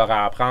tout ce qu'on leur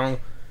a à apprendre.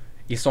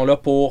 Ils sont là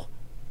pour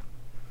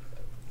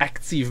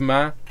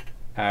activement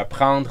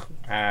prendre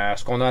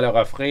ce qu'on a à leur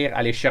offrir,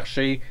 aller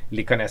chercher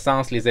les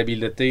connaissances, les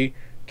habiletés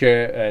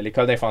que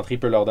l'école d'infanterie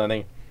peut leur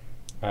donner.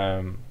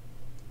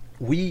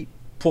 Oui,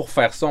 pour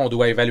faire ça, on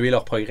doit évaluer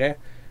leur progrès,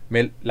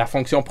 mais la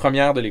fonction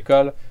première de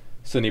l'école,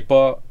 ce n'est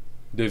pas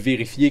de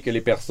vérifier que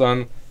les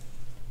personnes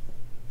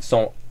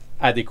sont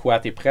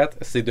adéquates et prêtes,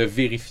 c'est de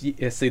vérifier,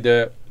 c'est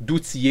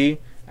d'outiller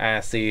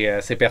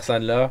ces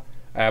personnes-là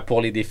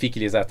pour les défis qui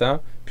les attendent.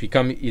 Puis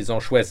comme ils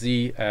ont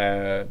choisi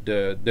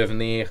de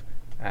devenir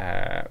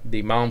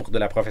des membres de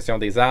la profession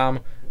des armes,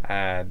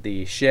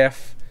 des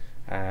chefs,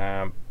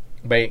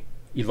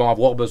 ils vont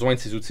avoir besoin de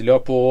ces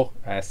outils-là pour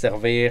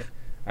servir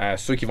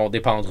ceux qui vont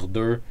dépendre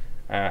d'eux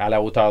à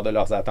la hauteur de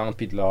leurs attentes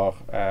puis de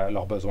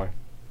leurs besoins.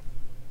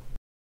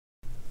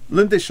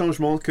 L'un des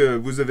changements que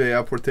vous avez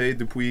apportés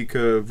depuis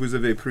que vous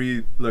avez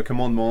pris le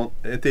commandement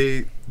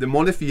était de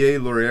modifier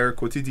l'horaire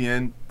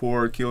quotidien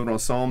pour qu'il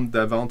ressemble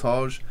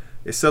davantage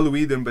à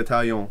celui d'un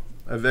bataillon,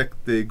 avec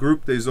des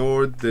groupes des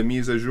ordres de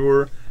mise à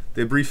jour,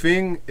 des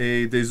briefings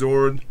et des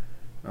ordres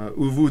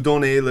où vous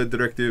donnez la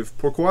directive.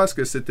 Pourquoi est-ce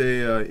que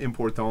c'était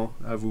important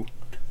à vous?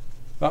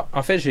 Bon,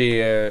 en fait,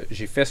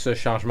 j'ai fait ce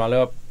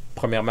changement-là,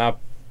 premièrement,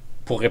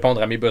 pour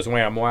répondre à mes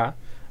besoins à moi.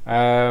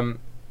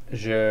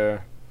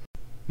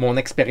 Mon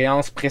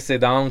expérience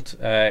précédente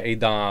est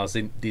dans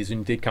des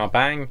unités de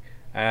campagne.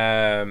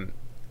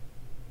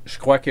 Je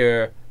crois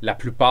que la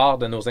plupart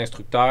de nos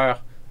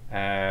instructeurs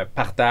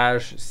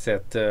partagent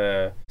cette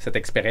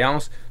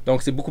expérience.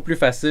 Donc, c'est beaucoup plus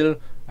facile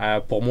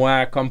pour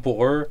moi comme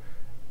pour eux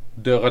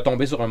de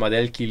retomber sur un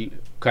modèle qu'ils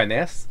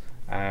connaissent.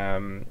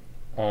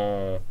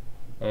 On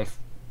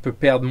peut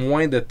perdre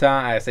moins de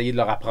temps à essayer de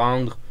leur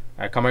apprendre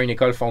comment une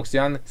école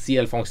fonctionne si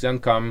elle fonctionne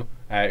comme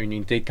une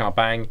unité de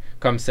campagne,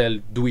 comme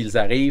celle d'où ils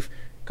arrivent.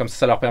 Comme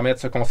ça leur permet de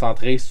se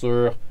concentrer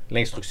sur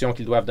l'instruction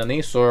qu'ils doivent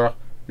donner, sur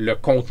le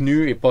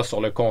contenu et pas sur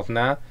le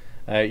contenant.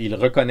 Ils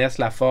reconnaissent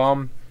la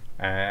forme.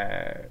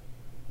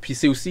 Puis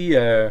c'est aussi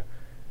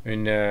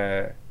une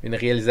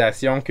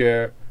réalisation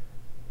que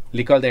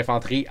l'école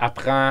d'infanterie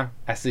apprend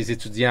à ses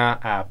étudiants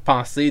à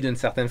penser d'une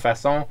certaine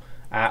façon,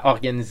 à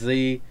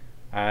organiser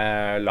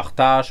leurs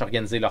tâches,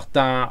 organiser leur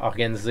temps,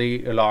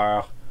 organiser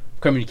leur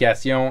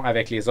communication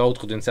avec les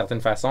autres d'une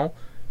certaine façon,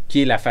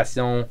 qui est la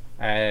façon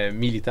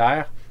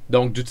militaire.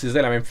 Donc,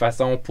 d'utiliser la même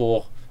façon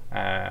pour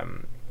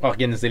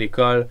organiser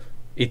l'école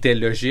était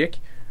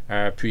logique.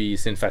 Puis,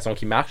 c'est une façon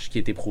qui marche, qui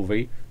est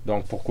éprouvée.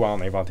 Donc, pourquoi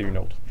en inventer une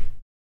autre?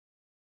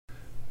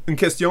 Une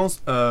question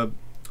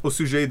au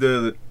sujet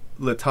de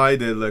la taille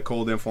de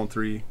l'école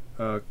d'infanterie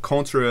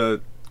contre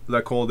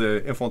l'école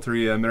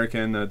d'infanterie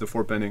américaine de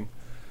Fort Benning.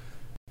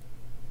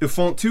 Ils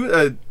font tout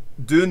à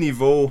 2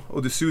 niveaux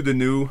au-dessus de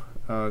nous,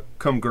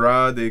 comme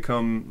grade et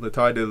comme la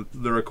taille de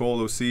leur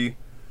école aussi.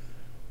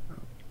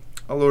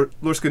 Alors,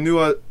 lorsque nous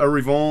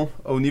arrivons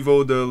au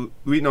niveau de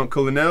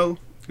lieutenant-colonel,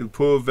 ils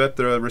peuvent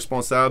être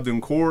responsables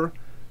d'un cours,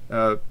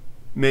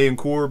 mais un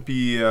cours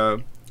qui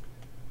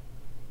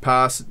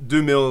passe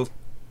 2000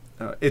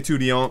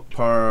 étudiants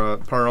par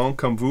an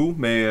comme vous,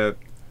 mais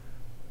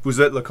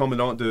vous êtes le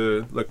commandant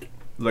de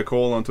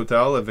l'école en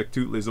total avec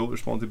toutes les autres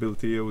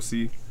responsabilités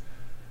aussi.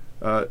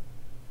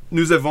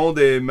 Nous avons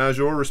des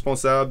majors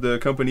responsables de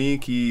compagnie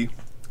qui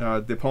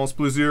dépensent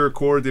plusieurs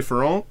cours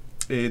différents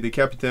et des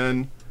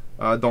capitaines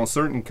dans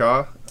certains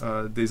cas,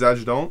 des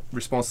adjudants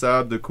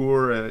responsables de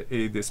cours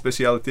et de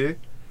spécialités.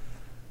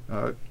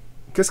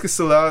 Qu'est-ce que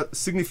cela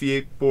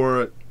signifie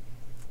pour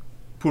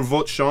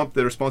votre champ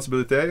de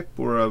responsabilité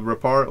pour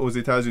repart aux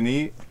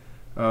États-Unis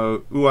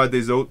ou à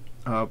des autres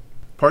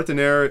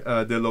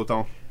partenaires de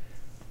l'OTAN?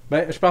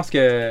 Ben, je pense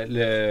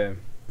que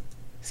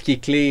ce qui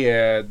est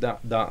clé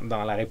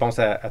dans la réponse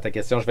à ta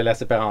question, je vais la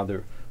séparer en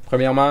deux.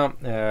 Premièrement,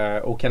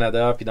 au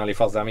Canada puis dans les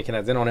forces armées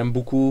canadiennes, on aime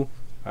beaucoup,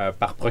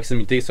 par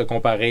proximité, se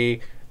comparer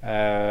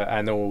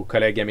à nos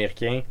collègues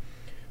américains.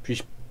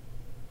 Puis,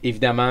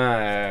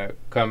 évidemment,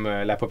 comme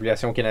la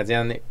population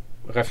canadienne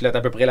reflète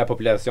à peu près la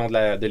population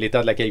de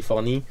l'État de la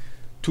Californie,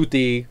 tout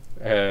est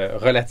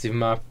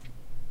relativement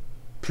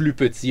plus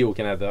petit au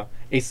Canada,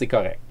 et c'est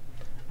correct.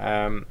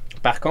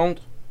 Par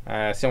contre,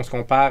 si on se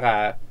compare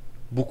à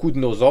beaucoup de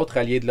nos autres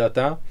alliés de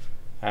l'OTAN,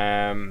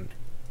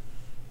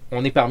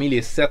 on est parmi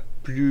les 7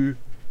 plus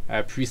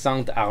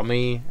puissantes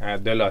armées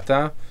de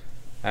l'OTAN,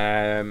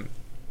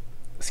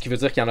 ce qui veut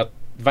dire qu'il y en a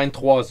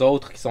 23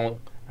 autres qui sont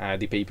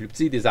des pays plus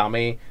petits, des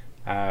armées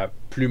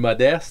plus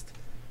modestes,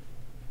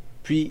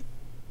 puis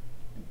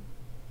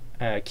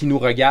qui nous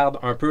regardent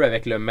un peu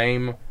avec la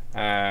même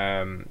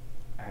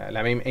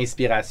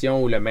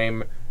inspiration ou le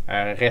même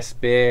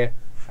respect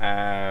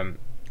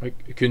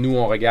que nous,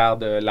 on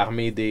regarde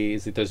l'armée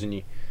des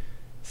États-Unis.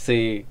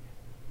 C'est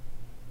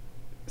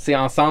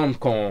ensemble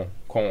qu'on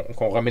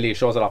remet les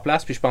choses à leur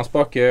place, puis je pense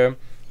pas que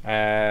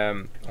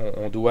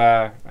on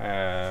doit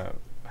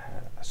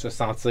se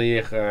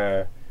sentir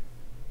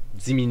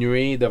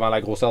diminué devant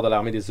la grosseur de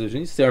l'armée des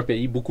États-Unis. C'est un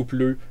pays beaucoup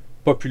plus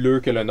populeux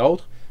que le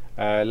nôtre.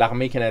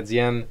 L'armée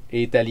canadienne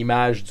est à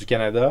l'image du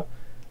Canada,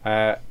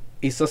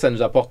 et ça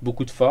nous apporte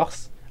beaucoup de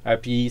force,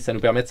 puis ça nous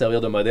permet de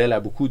servir de modèle à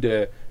beaucoup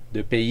de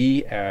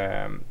pays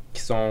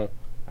qui sont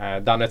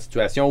dans notre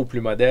situation ou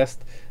plus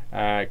modestes,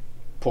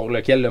 pour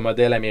lequel le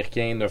modèle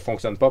américain ne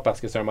fonctionne pas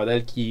parce que c'est un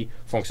modèle qui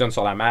fonctionne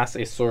sur la masse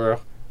et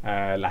sur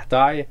la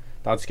taille,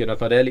 tandis que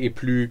notre modèle est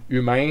plus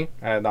humain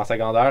dans sa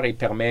grandeur et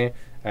permet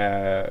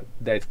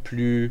d'être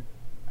plus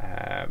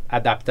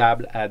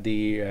adaptable à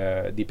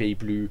des pays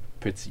plus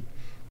petits.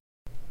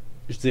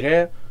 Je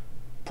dirais,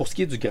 pour ce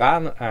qui est du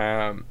grade,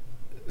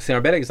 c'est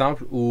un bel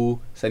exemple où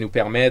ça nous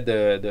permet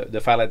de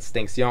faire la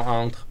distinction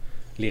entre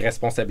les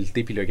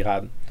responsabilités puis le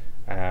grade.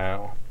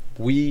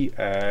 Oui,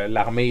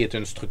 l'armée est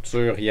une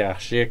structure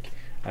hiérarchique.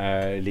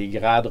 Les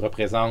grades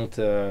représentent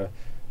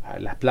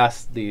la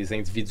place des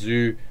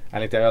individus à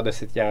l'intérieur de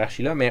cette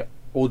hiérarchie-là, mais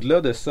au-delà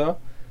de ça,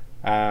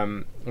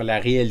 la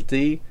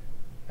réalité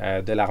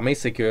de l'armée,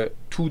 c'est que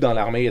tout dans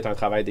l'armée est un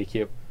travail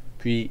d'équipe.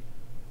 Puis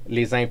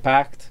les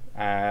impacts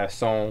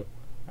sont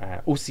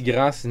aussi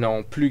grands,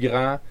 sinon plus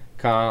grands,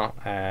 quand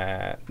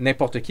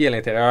n'importe qui à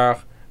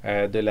l'intérieur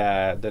de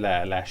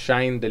la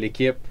chaîne de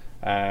l'équipe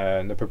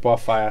ne peut pas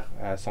faire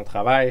son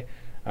travail.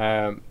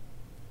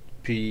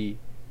 Puis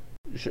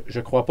je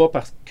crois pas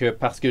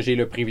parce que j'ai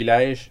le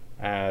privilège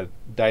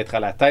d'être à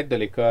la tête de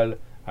l'école,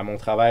 mon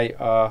travail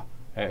a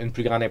une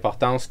plus grande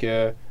importance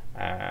que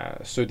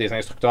ceux des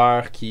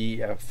instructeurs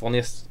qui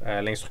fournissent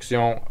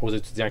l'instruction aux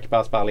étudiants qui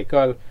passent par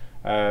l'école.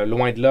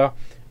 Loin de là,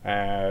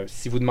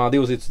 si vous demandez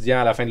aux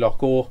étudiants à la fin de leur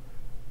cours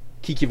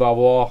qui va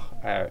avoir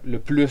le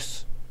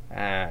plus,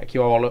 qui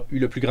va avoir eu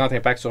le plus grand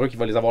impact sur eux, qui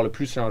va les avoir le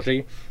plus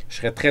changé, je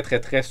serais très très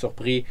très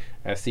surpris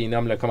s'ils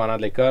nomment le commandant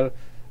de l'école.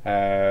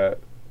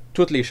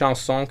 Toutes les chances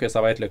sont que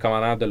ça va être le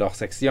commandant de leur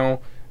section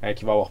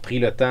qui va avoir pris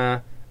le temps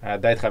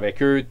d'être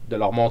avec eux, de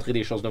leur montrer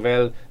des choses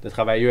nouvelles, de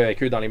travailler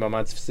avec eux dans les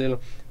moments difficiles.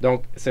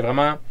 Donc, c'est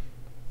vraiment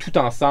tout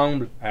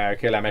ensemble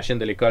que la machine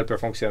de l'école peut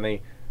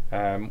fonctionner.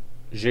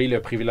 J'ai le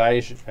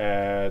privilège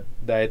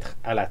d'être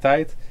à la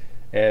tête,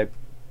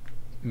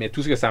 mais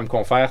tout ce que ça me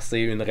confère,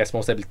 c'est une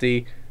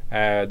responsabilité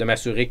de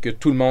m'assurer que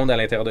tout le monde à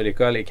l'intérieur de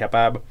l'école est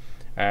capable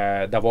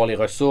d'avoir les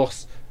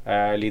ressources,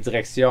 les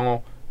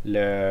directions,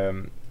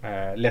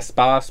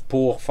 l'espace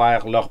pour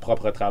faire leur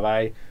propre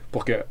travail,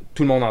 pour que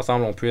tout le monde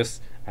ensemble, on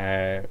puisse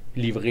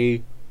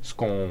livrer ce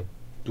qu'on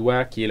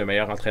doit, qui est le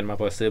meilleur entraînement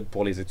possible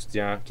pour les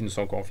étudiants qui nous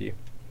sont confiés.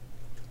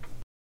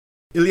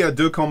 Il y a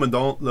 2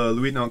 commandants, le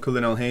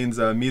lieutenant-colonel Haynes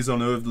a mis en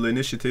œuvre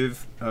l'initiative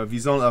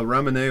visant à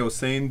ramener au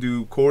sein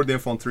du corps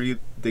d'infanterie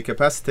des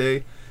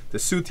capacités de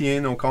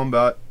soutien au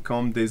combat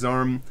comme des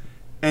armes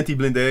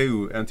anti-blindées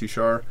ou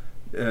anti-chars,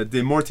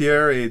 des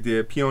mortières et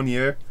des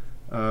pionnières.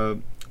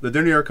 Le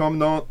dernier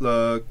commandant,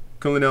 le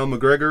colonel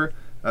McGregor,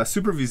 a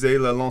supervisé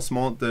le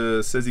lancement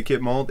de ces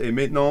équipements et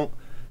maintenant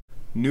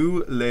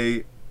nous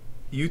les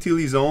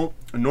utilisons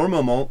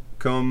normalement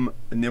comme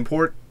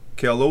n'importe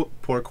quel autre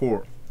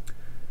parcours.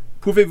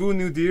 Pouvez-vous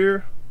nous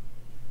dire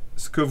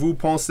ce que vous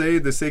pensez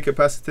de ces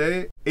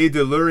capacités et de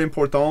leur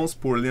importance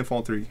pour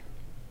l'infanterie?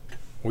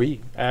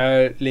 Oui,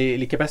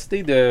 les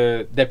capacités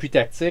d'appui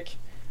tactique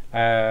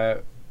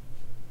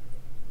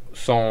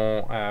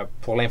sont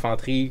pour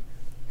l'infanterie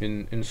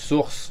une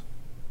source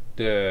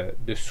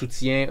de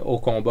soutien au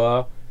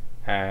combat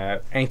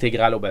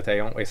intégral au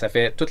bataillon. Et ça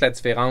fait toute la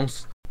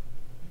différence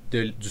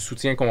du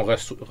soutien qu'on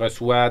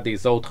reçoit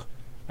des autres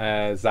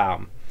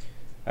armes.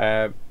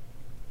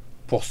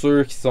 pour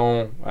ceux qui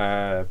sont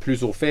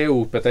plus au fait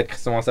ou peut-être qui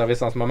sont en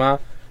service en ce moment,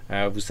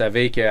 vous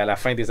savez qu'à la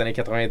fin des années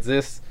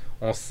 90,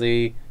 on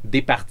s'est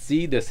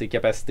départi de ces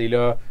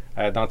capacités-là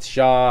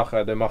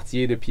d'antichars, de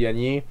mortiers, de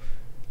pionniers.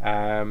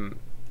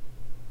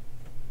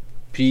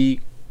 Puis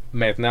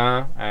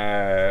maintenant,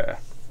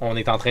 on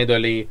est en train de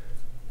les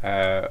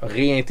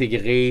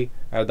réintégrer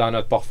dans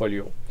notre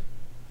portfolio.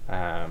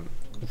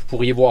 Vous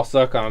pourriez voir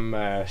ça comme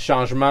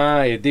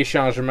changement et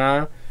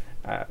déchangement.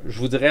 Je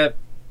vous dirais,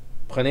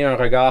 prenez un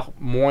regard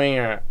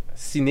moins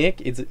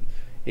cynique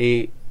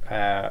et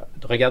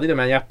regardez de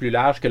manière plus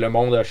large que le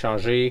monde a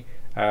changé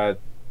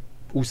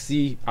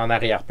aussi en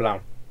arrière-plan.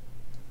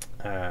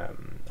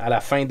 À la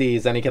fin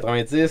des années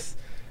 90,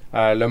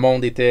 le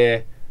monde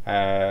était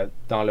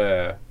dans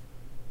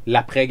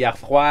l'après-guerre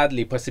froide,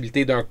 les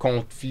possibilités d'un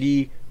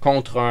conflit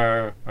contre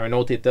un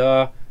autre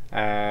État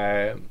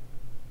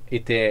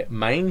étaient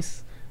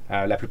minces.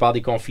 La plupart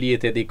des conflits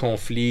étaient des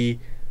conflits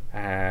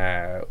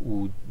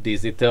où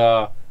des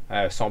États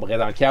sombraient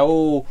dans le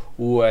chaos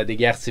ou des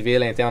guerres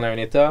civiles internes à un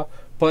État,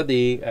 pas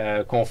des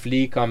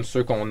conflits comme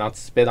ceux qu'on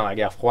anticipait dans la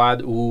guerre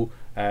froide où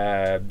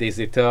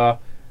des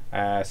États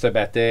se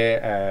battaient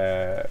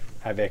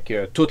avec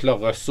toutes leurs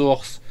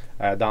ressources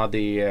dans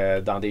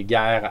des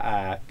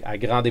guerres à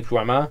grand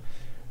déploiement.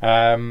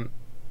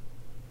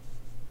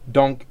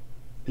 Donc,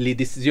 les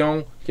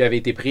décisions qui avaient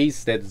été prises,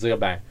 c'était de dire,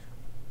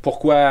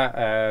 pourquoi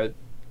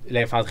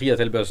l'infanterie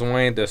a-t-elle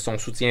besoin de son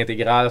soutien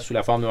intégral sous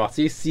la forme de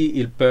mortier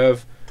s'ils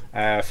peuvent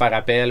faire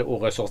appel aux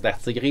ressources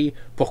d'artillerie?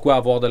 Pourquoi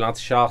avoir de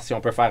l'antichar si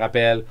on peut faire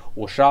appel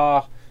aux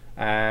chars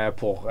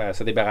pour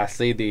se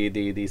débarrasser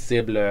des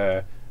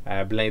cibles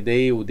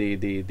blindés ou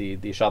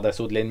des chars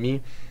d'assaut de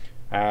l'ennemi?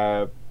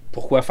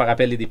 Pourquoi faire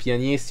appel à des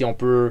pionniers si on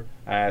peut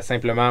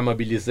simplement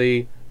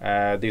mobiliser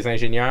des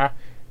ingénieurs?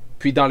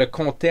 Puis dans le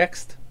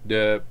contexte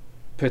de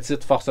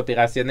petites forces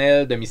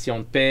opérationnelles, de missions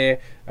de paix,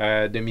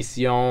 de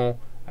missions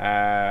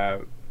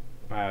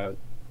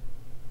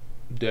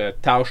de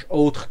tâches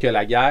autres que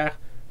la guerre,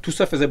 tout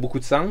ça faisait beaucoup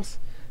de sens.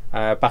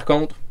 Par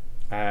contre,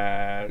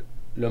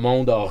 le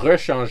monde a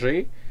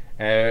rechangé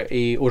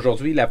et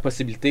aujourd'hui, la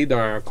possibilité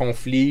d'un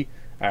conflit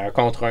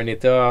contre un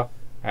État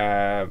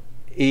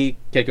est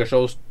quelque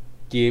chose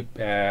qui est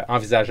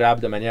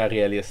envisageable de manière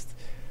réaliste.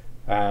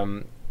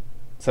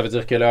 Ça veut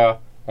dire que là,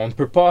 on ne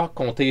peut pas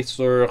compter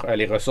sur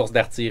les ressources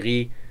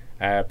d'artillerie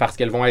parce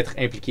qu'elles vont être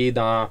impliquées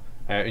dans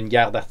une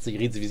guerre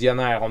d'artillerie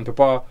divisionnaire. On ne peut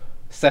pas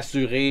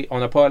s'assurer, on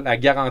n'a pas la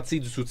garantie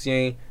du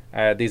soutien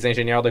des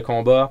ingénieurs de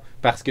combat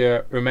parce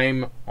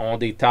qu'eux-mêmes ont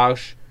des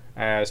tâches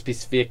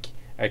spécifiques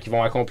qu'ils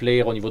vont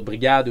accomplir au niveau de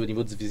brigade ou au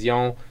niveau de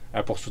division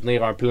pour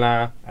soutenir un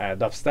plan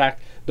d'obstacles.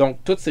 Donc,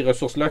 toutes ces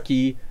ressources-là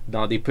qui,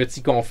 dans des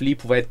petits conflits,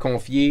 pouvaient être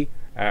confiées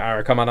à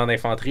un commandant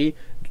d'infanterie,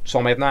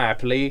 sont maintenant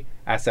appelées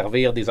à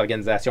servir des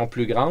organisations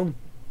plus grandes.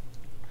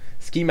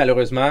 Ce qui,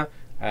 malheureusement,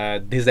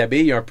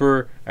 déshabille un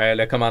peu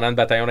le commandant de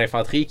bataillon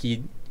d'infanterie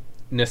qui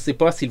ne sait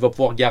pas s'il va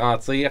pouvoir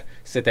garantir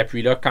cet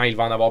appui-là quand il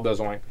va en avoir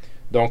besoin.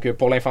 Donc,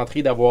 pour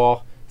l'infanterie,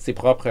 d'avoir ses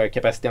propres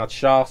capacités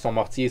anti-chars, son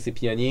mortier et ses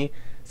pionniers,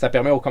 ça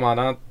permet au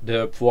commandant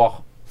de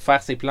pouvoir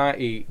faire ses plans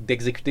et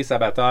d'exécuter sa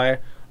bataille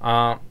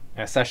en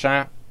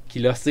sachant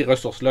qu'il a ces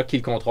ressources-là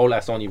qu'il contrôle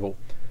à son niveau.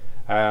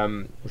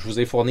 Je vous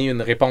ai fourni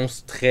une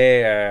réponse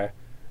très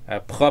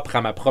propre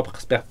à ma propre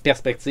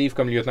perspective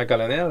comme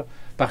lieutenant-colonel.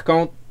 Par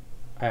contre,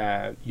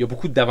 il y a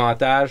beaucoup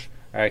d'avantages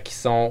qui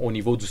sont au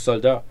niveau du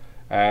soldat.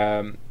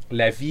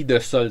 La vie de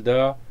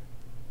soldat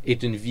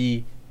est une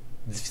vie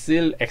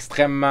difficile,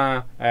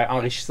 extrêmement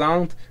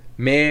enrichissante,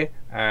 mais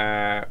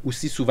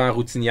aussi souvent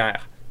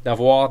routinière.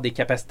 D'avoir des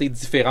capacités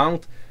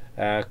différentes,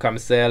 comme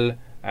celles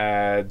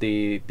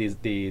des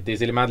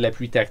éléments de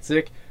l'appui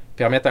tactique,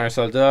 permettent à un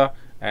soldat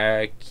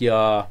qui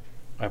a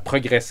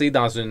progressé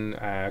dans une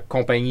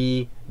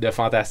compagnie de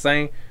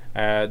fantassins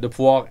de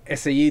pouvoir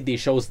essayer des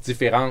choses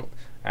différentes,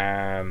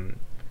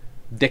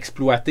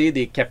 d'exploiter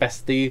des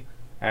capacités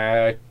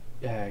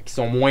qui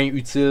sont moins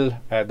utiles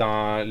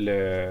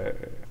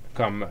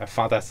comme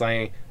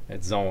fantassin,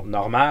 disons,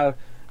 normal.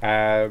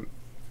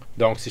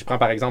 Donc, si je prends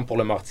par exemple pour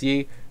le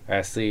mortier,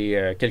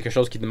 c'est quelque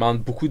chose qui demande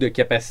beaucoup de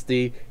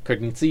capacités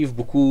cognitives,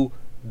 beaucoup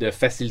de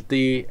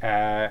facilité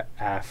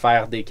à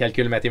faire des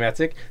calculs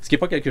mathématiques, ce qui n'est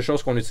pas quelque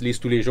chose qu'on utilise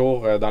tous les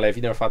jours dans la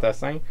vie d'un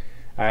fantassin.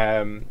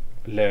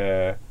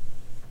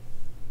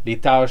 Les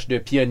tâches de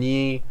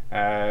pionnier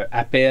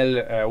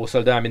appellent aux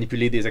soldats à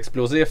manipuler des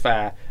explosifs,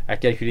 à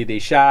calculer des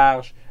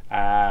charges,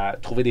 à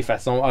trouver des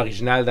façons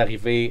originales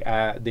d'arriver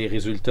à des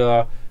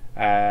résultats,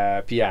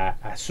 puis à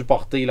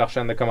supporter leur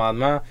chaîne de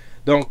commandement.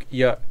 Donc, il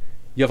y a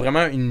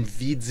vraiment une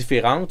vie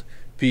différente.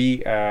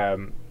 Puis,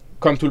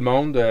 comme tout le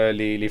monde,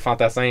 les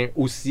fantassins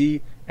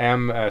aussi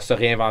aiment se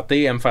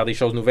réinventer, aiment faire des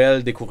choses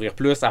nouvelles, découvrir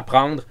plus,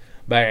 apprendre.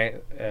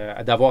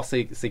 D'avoir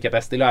ces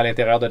capacités-là à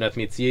l'intérieur de notre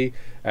métier,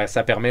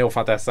 ça permet aux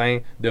fantassins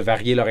de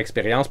varier leur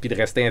expérience puis de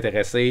rester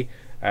intéressés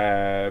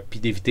puis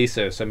d'éviter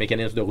ce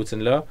mécanisme de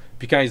routine-là.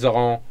 Puis quand ils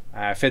auront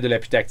fait de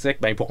l'appui tactique,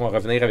 ils pourront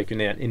revenir avec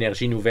une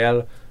énergie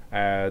nouvelle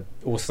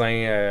au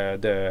sein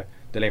de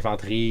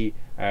l'infanterie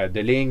de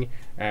ligne,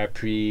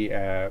 puis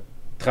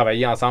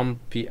travailler ensemble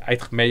puis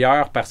être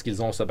meilleurs parce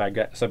qu'ils ont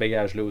ce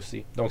bagage-là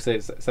aussi. Donc,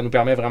 ça nous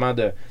permet vraiment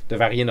de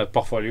varier notre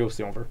portfolio,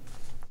 si on veut.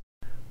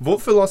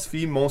 Votre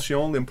philosophie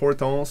mentionne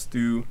l'importance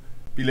du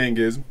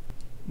bilinguisme,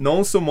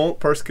 non seulement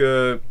parce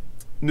que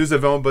nous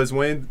avons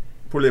besoin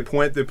pour les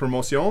points de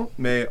promotion,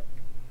 mais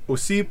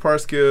aussi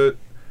parce que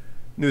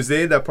nous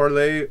aide à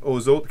parler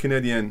aux autres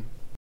Canadiens,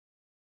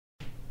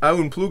 à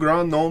un plus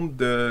grand nombre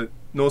de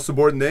nos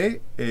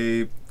subordonnés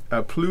et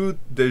à plus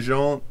de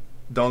gens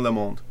dans le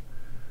monde.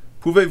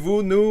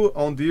 Pouvez-vous nous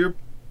en dire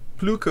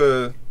plus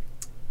que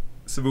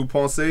ce que vous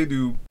pensez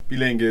du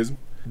bilinguisme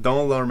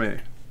dans l'armée?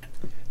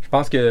 Je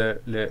pense que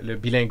le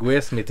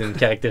bilinguisme est une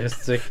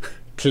caractéristique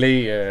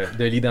clé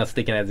de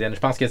l'identité canadienne. Je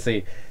pense que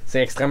c'est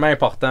extrêmement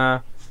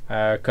important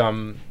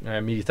comme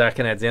militaire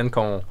canadien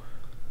qu'on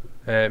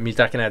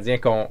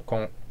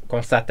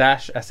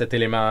s'attache à cet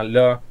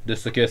élément-là de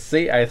ce que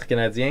c'est être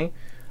Canadien,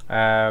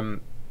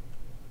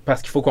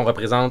 parce qu'il faut qu'on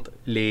représente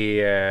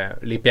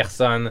les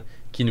personnes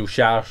qui nous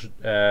chargent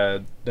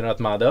de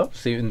notre mandat.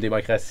 C'est une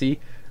démocratie.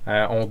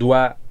 On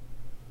doit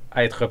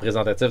être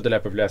représentatif de la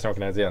population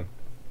canadienne.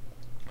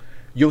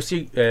 Il y a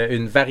aussi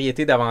une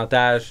variété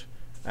d'avantages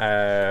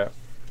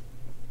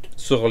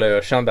sur le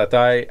champ de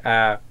bataille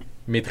à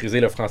maîtriser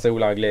le français ou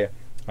l'anglais.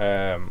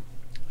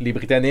 Les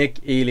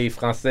Britanniques et les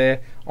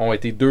Français ont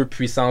été deux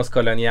puissances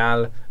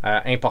coloniales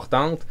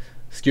importantes,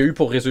 ce qui a eu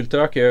pour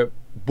résultat que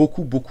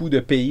beaucoup de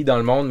pays dans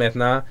le monde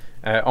maintenant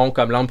ont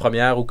comme langue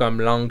première ou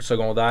comme langue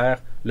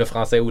secondaire le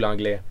français ou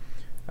l'anglais.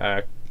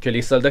 Que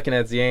les soldats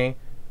canadiens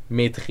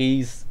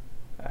maîtrisent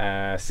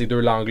ces deux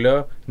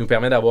langues-là nous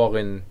permet d'avoir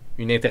une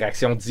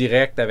interaction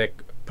directe avec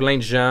plein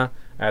de gens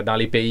dans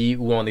les pays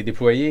où on est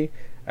déployé,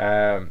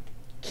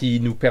 qui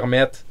nous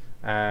permettent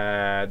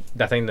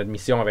d'atteindre notre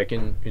mission avec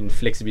une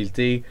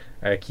flexibilité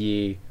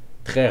qui est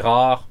très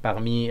rare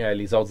parmi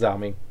les autres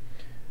armées.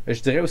 Je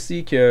dirais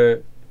aussi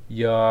qu'il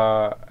y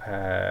a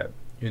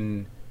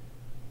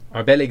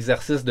un bel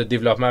exercice de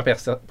développement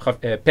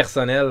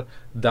personnel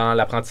dans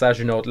l'apprentissage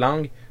d'une autre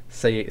langue.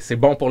 C'est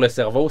bon pour le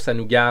cerveau, ça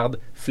nous garde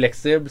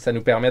flexible, ça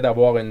nous permet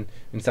d'avoir une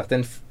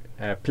certaine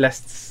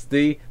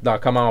plasticité dans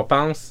comment on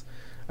pense.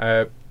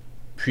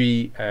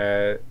 Puis,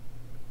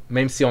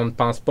 même si on ne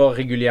pense pas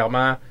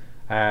régulièrement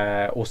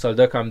aux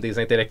soldats comme des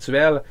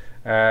intellectuels,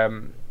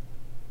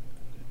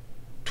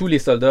 tous les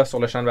soldats sur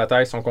le champ de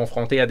bataille sont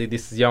confrontés à des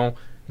décisions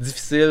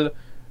difficiles,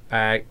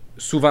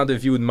 souvent de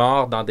vie ou de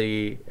mort, dans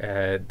des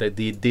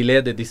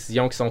délais de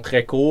décision qui sont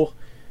très courts.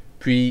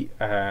 Puis,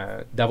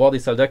 d'avoir des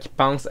soldats qui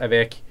pensent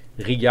avec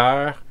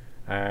rigueur,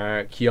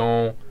 qui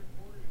ont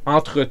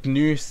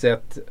entretenu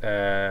cette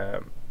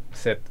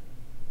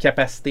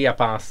capacité à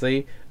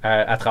penser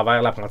à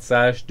travers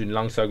l'apprentissage d'une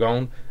langue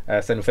seconde,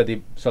 ça nous fait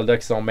des soldats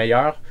qui sont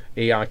meilleurs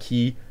et en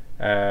qui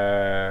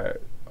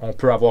on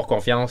peut avoir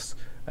confiance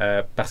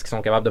parce qu'ils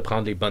sont capables de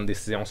prendre les bonnes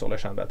décisions sur le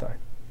champ de bataille.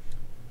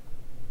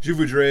 Je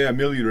voudrais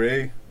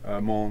améliorer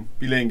mon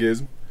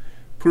bilinguisme.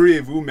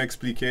 Pourriez-vous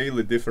m'expliquer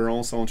la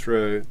différence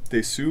entre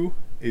dessous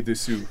et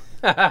dessous?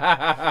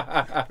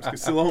 Parce que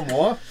selon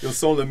moi, ils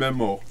sont le même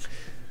mot.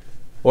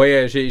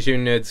 Oui, j'ai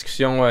une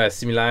discussion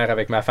similaire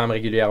avec ma femme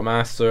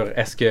régulièrement sur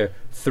est-ce que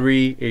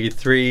 3 et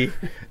 3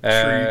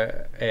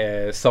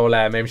 sont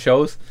la même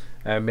chose.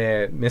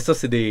 Mais ça,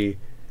 c'est les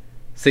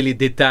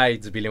détails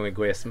du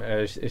bilinguisme.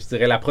 Je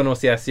dirais la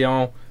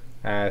prononciation,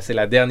 c'est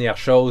la dernière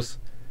chose,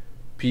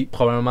 puis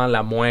probablement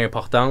la moins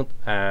importante.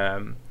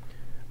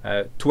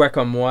 Toi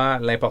comme moi,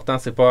 l'important,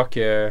 c'est pas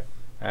que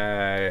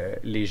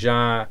les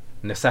gens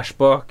ne sachent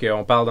pas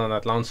qu'on parle dans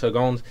notre langue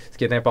seconde. Ce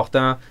qui est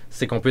important,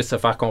 c'est qu'on puisse se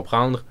faire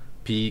comprendre,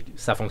 puis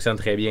ça fonctionne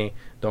très bien.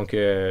 Donc,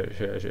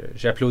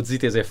 j'applaudis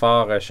tes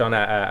efforts, Sean,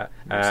 à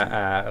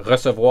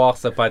recevoir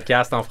ce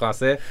podcast en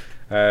français.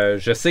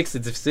 Je sais que c'est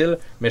difficile,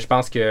 mais je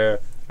pense que,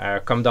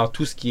 comme dans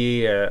tout ce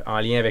qui est en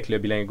lien avec le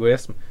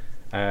bilinguisme,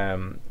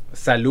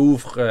 ça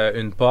l'ouvre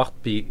une porte,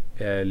 puis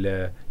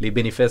les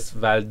bénéfices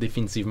valent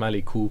définitivement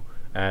les coûts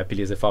puis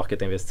les efforts que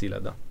tu investis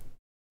là-dedans.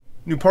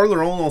 Nous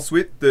parlerons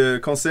ensuite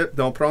du concept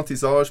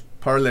d'apprentissage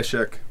par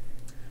l'échec,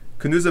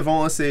 que nous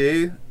avons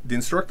essayé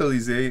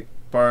d'instructualiser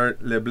par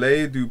le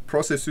biais du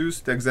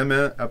processus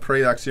d'examen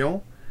après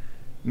action,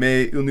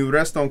 mais il nous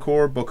reste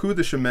encore beaucoup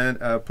de chemin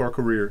à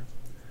parcourir.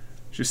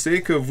 Je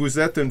sais que vous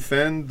êtes un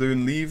fan d'un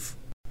livre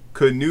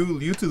que nous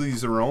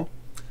l'utiliserons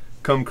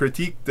comme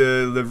critique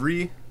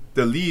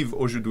de livre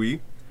aujourd'hui,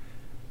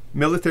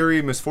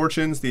 Military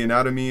Misfortunes, The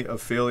Anatomy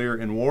of Failure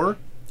in War,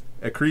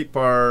 écrit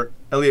par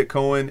Elliot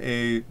Cohen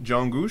et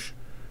John Gooch.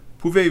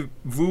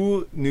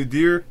 Pouvez-vous nous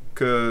dire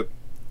ce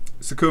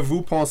que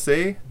vous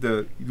pensez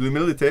de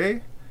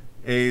l'humilité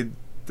et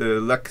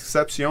de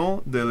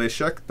l'acceptation de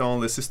l'échec dans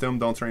le système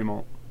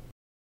d'entraînement?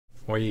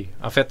 Oui,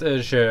 en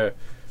fait, je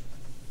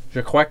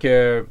crois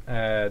que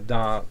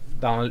dans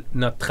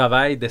notre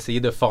travail d'essayer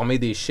de former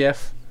des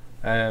chefs,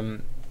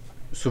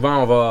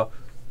 souvent on va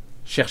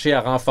chercher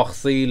à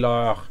renforcer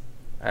leur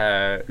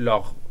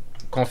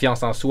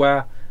confiance en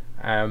soi.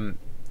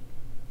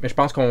 Mais je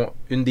pense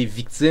qu'une des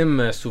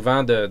victimes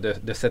souvent de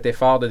cet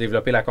effort de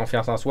développer la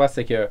confiance en soi,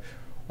 c'est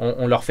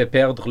qu'on leur fait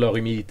perdre leur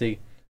humilité.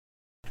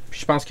 Puis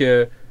je pense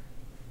que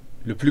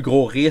le plus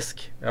gros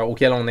risque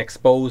auquel on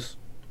expose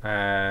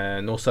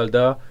nos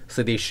soldats,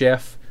 c'est des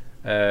chefs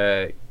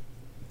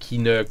qui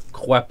ne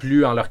croient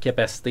plus en leur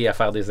capacité à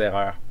faire des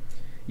erreurs.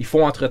 Il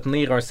faut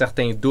entretenir un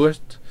certain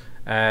doute,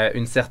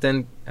 une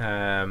certaine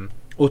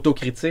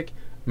autocritique,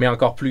 mais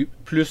encore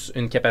plus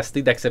une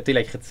capacité d'accepter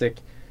la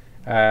critique.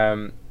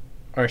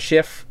 Un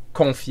chef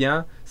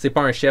confiant, c'est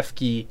pas un chef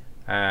qui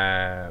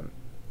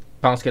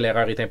pense que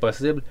l'erreur est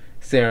impossible,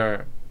 c'est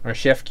un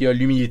chef qui a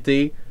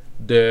l'humilité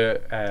de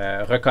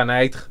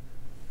reconnaître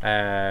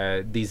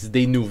des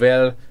idées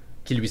nouvelles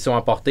qui lui sont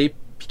apportées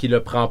puis qui ne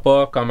le prend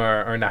pas comme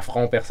un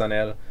affront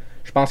personnel.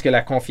 Je pense que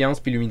la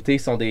confiance et l'humilité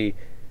sont des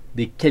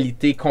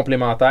qualités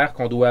complémentaires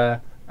qu'on doit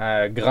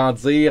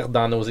grandir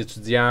dans nos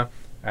étudiants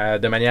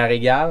de manière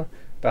égale,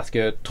 parce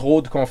que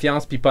trop de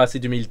confiance puis pas assez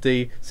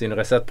d'humilité, c'est une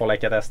recette pour la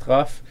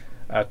catastrophe.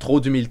 Trop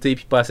d'humilité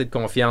puis pas assez de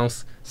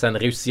confiance, ça ne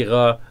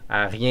réussira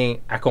à rien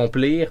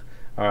accomplir.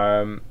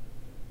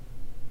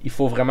 Il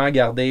faut vraiment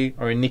garder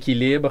un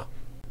équilibre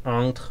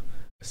entre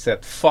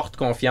cette forte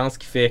confiance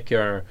qui fait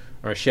qu'un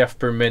chef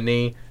peut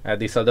mener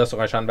des soldats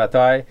sur un champ de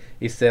bataille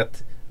et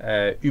cette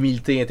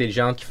humilité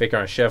intelligente qui fait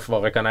qu'un chef va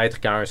reconnaître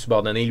quand un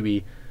subordonné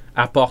lui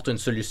apporte une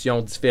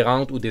solution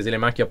différente ou des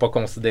éléments qu'il n'a pas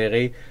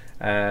considérés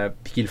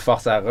puis qui le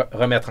force à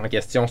remettre en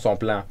question son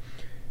plan.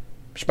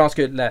 Puis je pense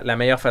que la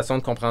meilleure façon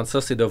de comprendre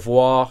ça, c'est de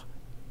voir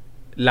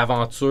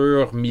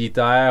l'aventure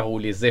militaire ou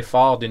les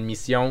efforts d'une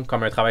mission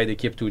comme un travail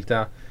d'équipe tout le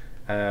temps.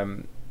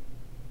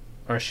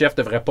 Un chef ne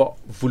devrait pas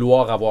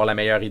vouloir avoir la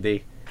meilleure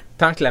idée.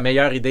 Tant que la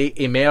meilleure idée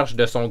émerge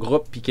de son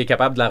groupe puis qu'il est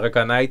capable de la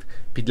reconnaître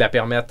puis de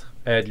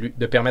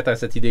permettre à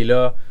cette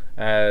idée-là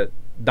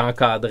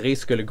d'encadrer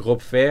ce que le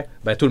groupe fait,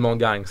 ben, tout le monde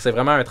gagne. C'est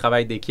vraiment un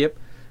travail d'équipe.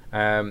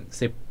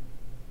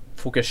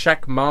 Faut que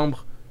chaque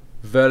membre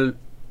veuille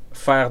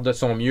faire de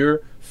son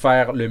mieux,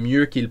 faire le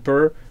mieux qu'il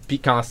peut, puis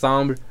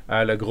qu'ensemble,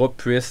 le groupe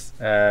puisse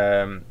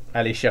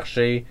aller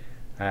chercher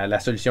la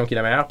solution qui est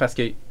la meilleure, parce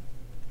que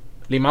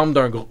les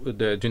membres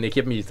d'une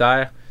équipe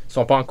militaire ne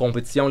sont pas en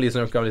compétition les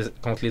uns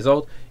contre les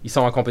autres, ils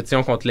sont en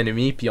compétition contre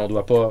l'ennemi, puis on ne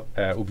doit pas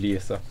oublier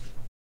ça.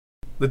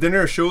 La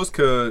dernière chose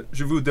que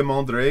je vous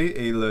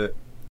demanderai est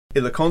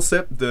le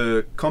concept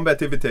de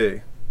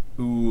combativité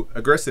ou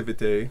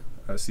agressivité,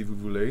 si vous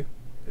voulez.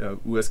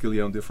 Où est-ce qu'il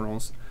y a une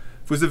différence?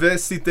 Vous avez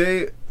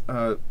cité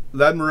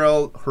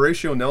l'admiral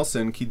Horatio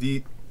Nelson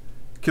qu'il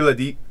a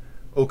dit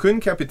 « Aucun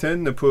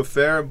capitaine ne peut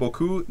faire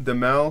beaucoup de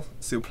mal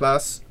s'il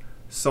place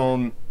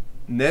son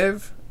nez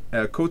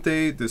à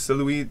côté de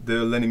celui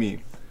de l'ennemi. »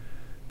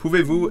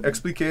 Pouvez-vous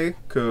expliquer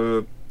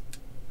ce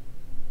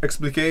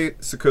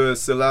que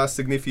cela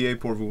signifiait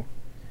pour vous?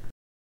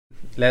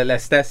 La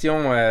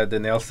citation de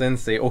Nelson,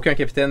 c'est « Aucun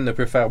capitaine ne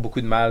peut faire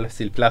beaucoup de mal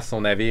s'il place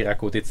son navire à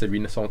côté de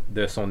celui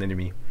de son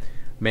ennemi. »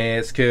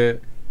 Mais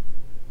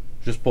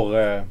juste pour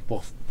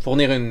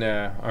fournir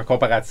un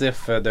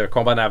comparatif de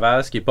combat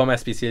naval, ce qui n'est pas ma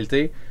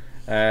spécialité,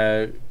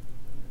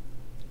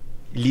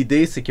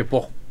 l'idée c'est que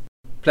pour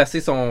placer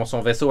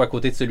son vaisseau à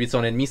côté de celui de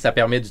son ennemi, ça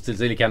permet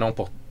d'utiliser les canons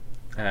pour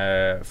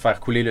faire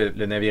couler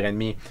le navire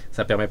ennemi.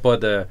 Ça ne permet pas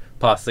de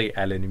passer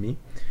à l'ennemi.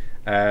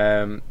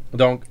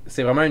 Donc,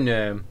 c'est vraiment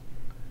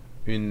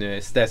une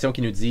citation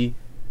qui nous dit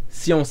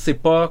si on ne sait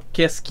pas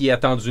qu'est-ce qui est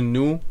attendu de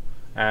nous,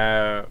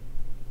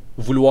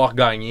 vouloir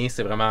gagner,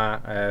 c'est vraiment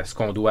ce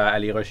qu'on doit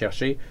aller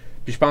rechercher.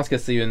 Puis je pense que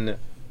c'est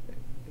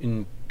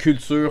une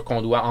culture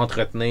qu'on doit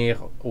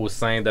entretenir au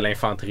sein de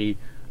l'infanterie.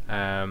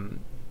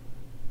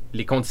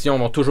 Les conditions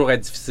vont toujours être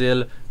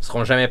difficiles, ne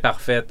seront jamais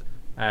parfaites.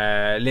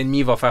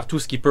 L'ennemi va faire tout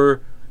ce qu'il peut,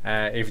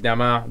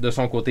 évidemment, de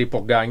son côté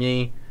pour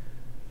gagner.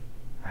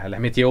 La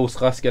météo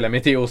sera ce que la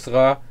météo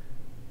sera.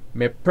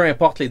 Mais peu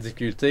importe les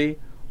difficultés,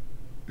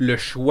 le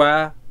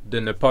choix de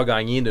ne pas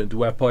gagner ne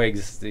doit pas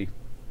exister.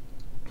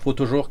 Il faut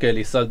toujours que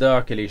les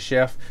soldats, que les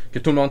chefs, que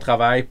tout le monde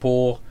travaille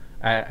pour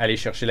aller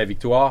chercher la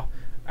victoire,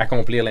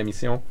 accomplir la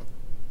mission.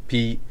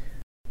 Puis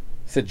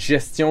cette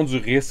gestion du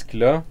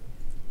risque-là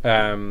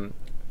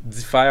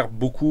diffère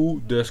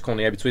beaucoup de ce qu'on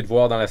est habitué de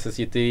voir dans la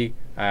société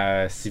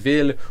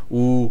civile,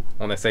 où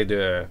on essaie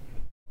de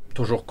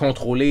toujours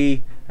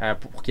contrôler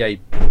pour qu'il n'y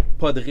ait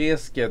pas de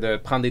risque, de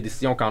prendre des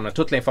décisions quand on a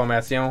toute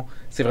l'information.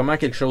 C'est vraiment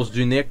quelque chose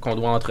d'unique qu'on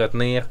doit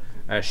entretenir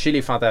chez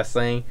les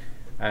fantassins,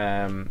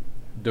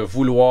 de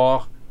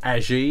vouloir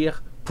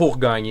agir pour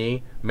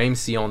gagner, même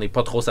si on n'est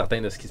pas trop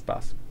certain de ce qui se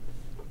passe.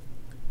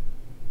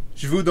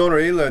 Je vous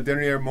donnerai le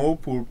dernier mot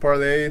pour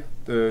parler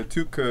de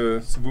tout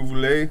que vous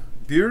voulez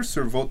dire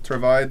sur votre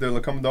travail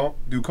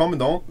du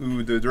commandant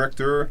ou du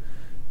directeur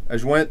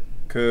adjoint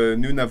que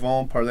nous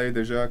n'avons parlé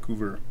déjà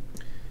couvert.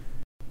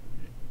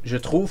 Je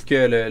trouve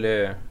que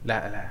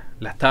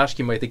la tâche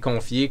qui m'a été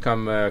confiée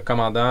comme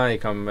commandant et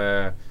comme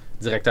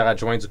directeur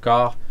adjoint du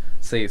corps,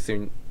 c'est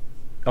une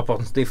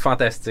opportunité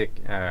fantastique.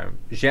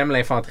 J'aime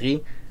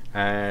l'infanterie.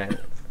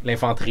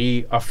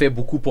 L'infanterie a fait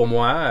beaucoup pour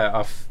moi,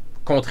 a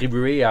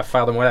contribué à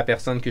faire de moi la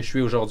personne que je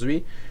suis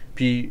aujourd'hui.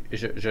 Puis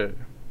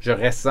je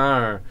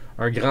ressens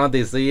un grand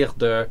désir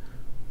de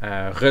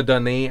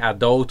redonner à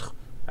d'autres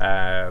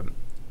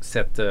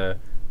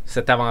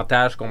cet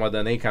avantage qu'on m'a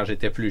donné quand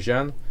j'étais plus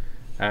jeune.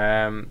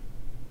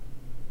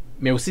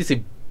 Mais aussi,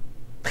 c'est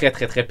très,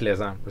 très, très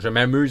plaisant. Je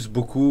m'amuse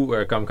beaucoup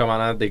comme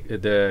commandant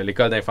de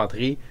l'école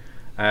d'infanterie.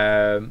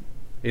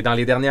 Et dans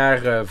les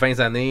dernières 20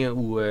 années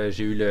où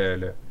j'ai eu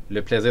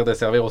le plaisir de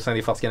servir au sein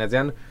des forces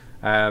canadiennes,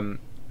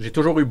 j'ai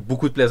toujours eu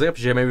beaucoup de plaisir,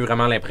 puis j'ai jamais eu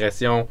vraiment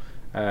l'impression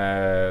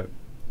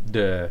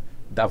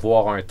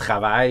d'avoir un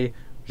travail.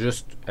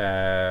 Juste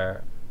la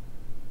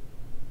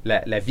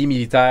vie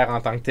militaire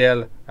en tant que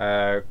telle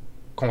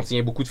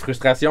contient beaucoup de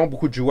frustration,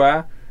 beaucoup de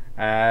joie,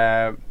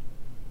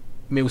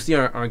 mais aussi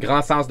un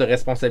grand sens de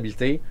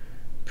responsabilité.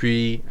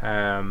 Puis,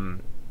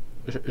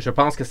 je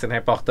pense que c'est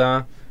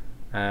important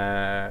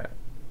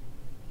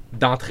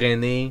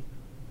d'entraîner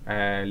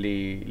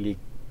les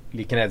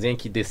Canadiens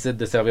qui décident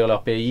de servir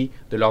leur pays,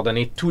 de leur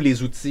donner tous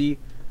les outils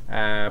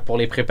pour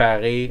les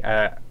préparer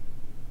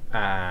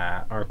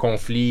à un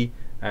conflit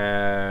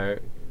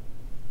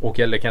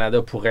auquel le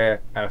Canada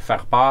pourrait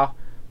faire part,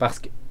 parce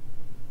que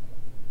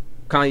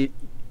quand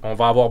on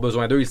va avoir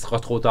besoin d'eux, il sera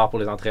trop tard pour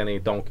les entraîner.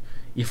 Donc,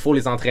 il faut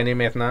les entraîner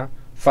maintenant,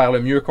 faire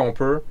le mieux qu'on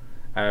peut.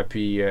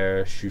 Puis,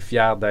 je suis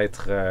fier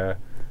d'être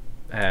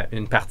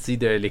une partie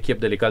de l'équipe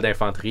de l'école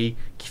d'infanterie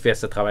qui fait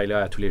ce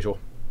travail-là à tous les jours.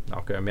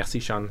 Donc, merci,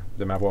 Sean,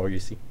 de m'avoir eu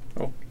ici.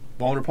 Oh,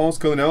 bonne réponse,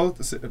 colonel.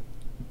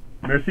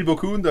 Merci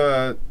beaucoup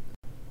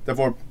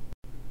d'avoir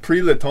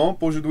pris le temps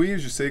aujourd'hui.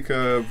 Je sais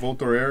que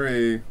votre horaire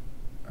est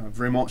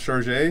vraiment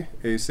chargé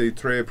et c'est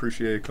très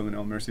apprécié,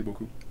 colonel. Merci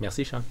beaucoup.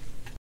 Merci, Sean.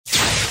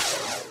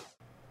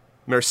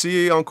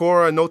 Merci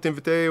encore à notre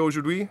invité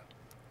aujourd'hui.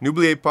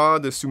 N'oubliez pas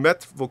de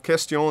soumettre vos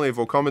questions et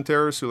vos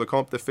commentaires sur le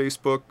compte de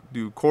Facebook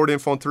du Corps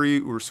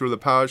d'infanterie ou sur la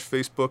page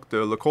Facebook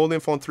de l'école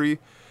d'infanterie.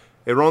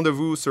 Et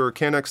rendez-vous sur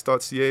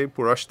canex.ca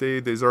pour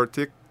acheter des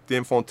articles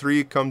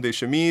d'infanterie comme des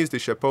chemises, des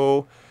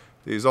chapeaux,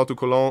 des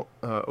autocollants.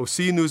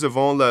 Aussi, nous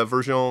avons la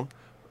version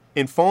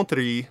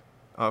infanterie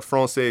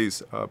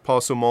française, pas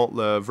seulement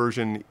la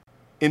version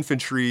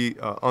infantry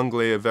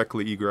anglais avec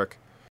le Y.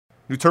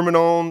 Nous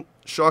terminons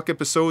chaque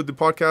épisode du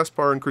podcast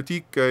par une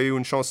critique et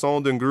une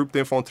chanson d'un groupe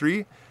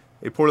d'infanterie.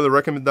 Et pour la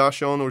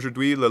recommandation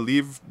aujourd'hui, le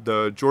livre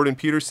de Jordan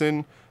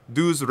Peterson,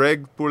 12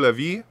 règles pour la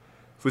vie.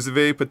 Vous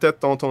avez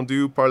peut-être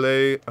entendu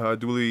parler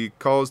de la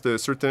cause de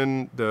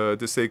certaines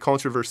de ces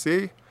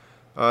controversies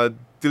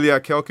d'il y a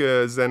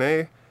quelques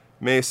années,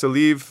 mais ce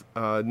livre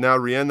n'a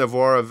rien à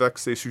voir avec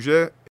ces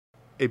sujets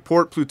et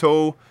porte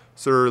plutôt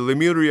sur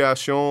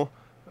l'amélioration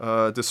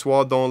de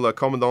soi dont le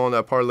commandant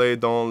a parlé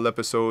dans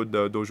l'épisode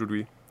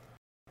d'aujourd'hui.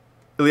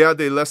 Il y a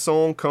des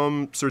leçons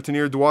comme se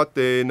tenir droit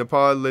et ne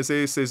pas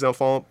laisser ses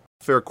enfants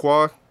faire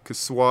quoi que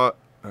ce soit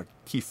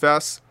qu'ils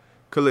fassent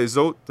que les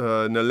autres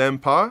ne l'aiment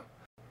pas.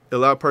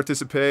 Il a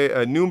participé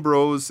à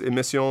nombreuses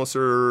émissions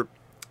sur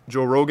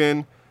Joe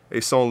Rogan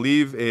et son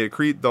livre est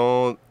écrit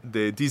dans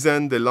des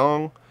dizaines de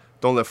langues,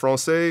 dont le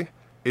français,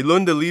 est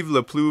l'un des livres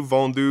les plus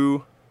vendus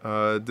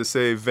de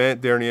ces 20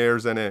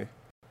 dernières années.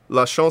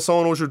 La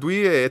chanson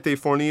aujourd'hui a été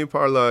fournie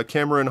par la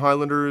Cameron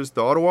Highlanders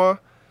d'Ottawa,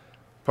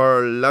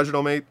 par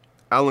l'adjudant-maître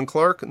Alan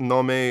Clark,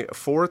 nommé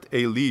Fort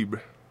et Libre.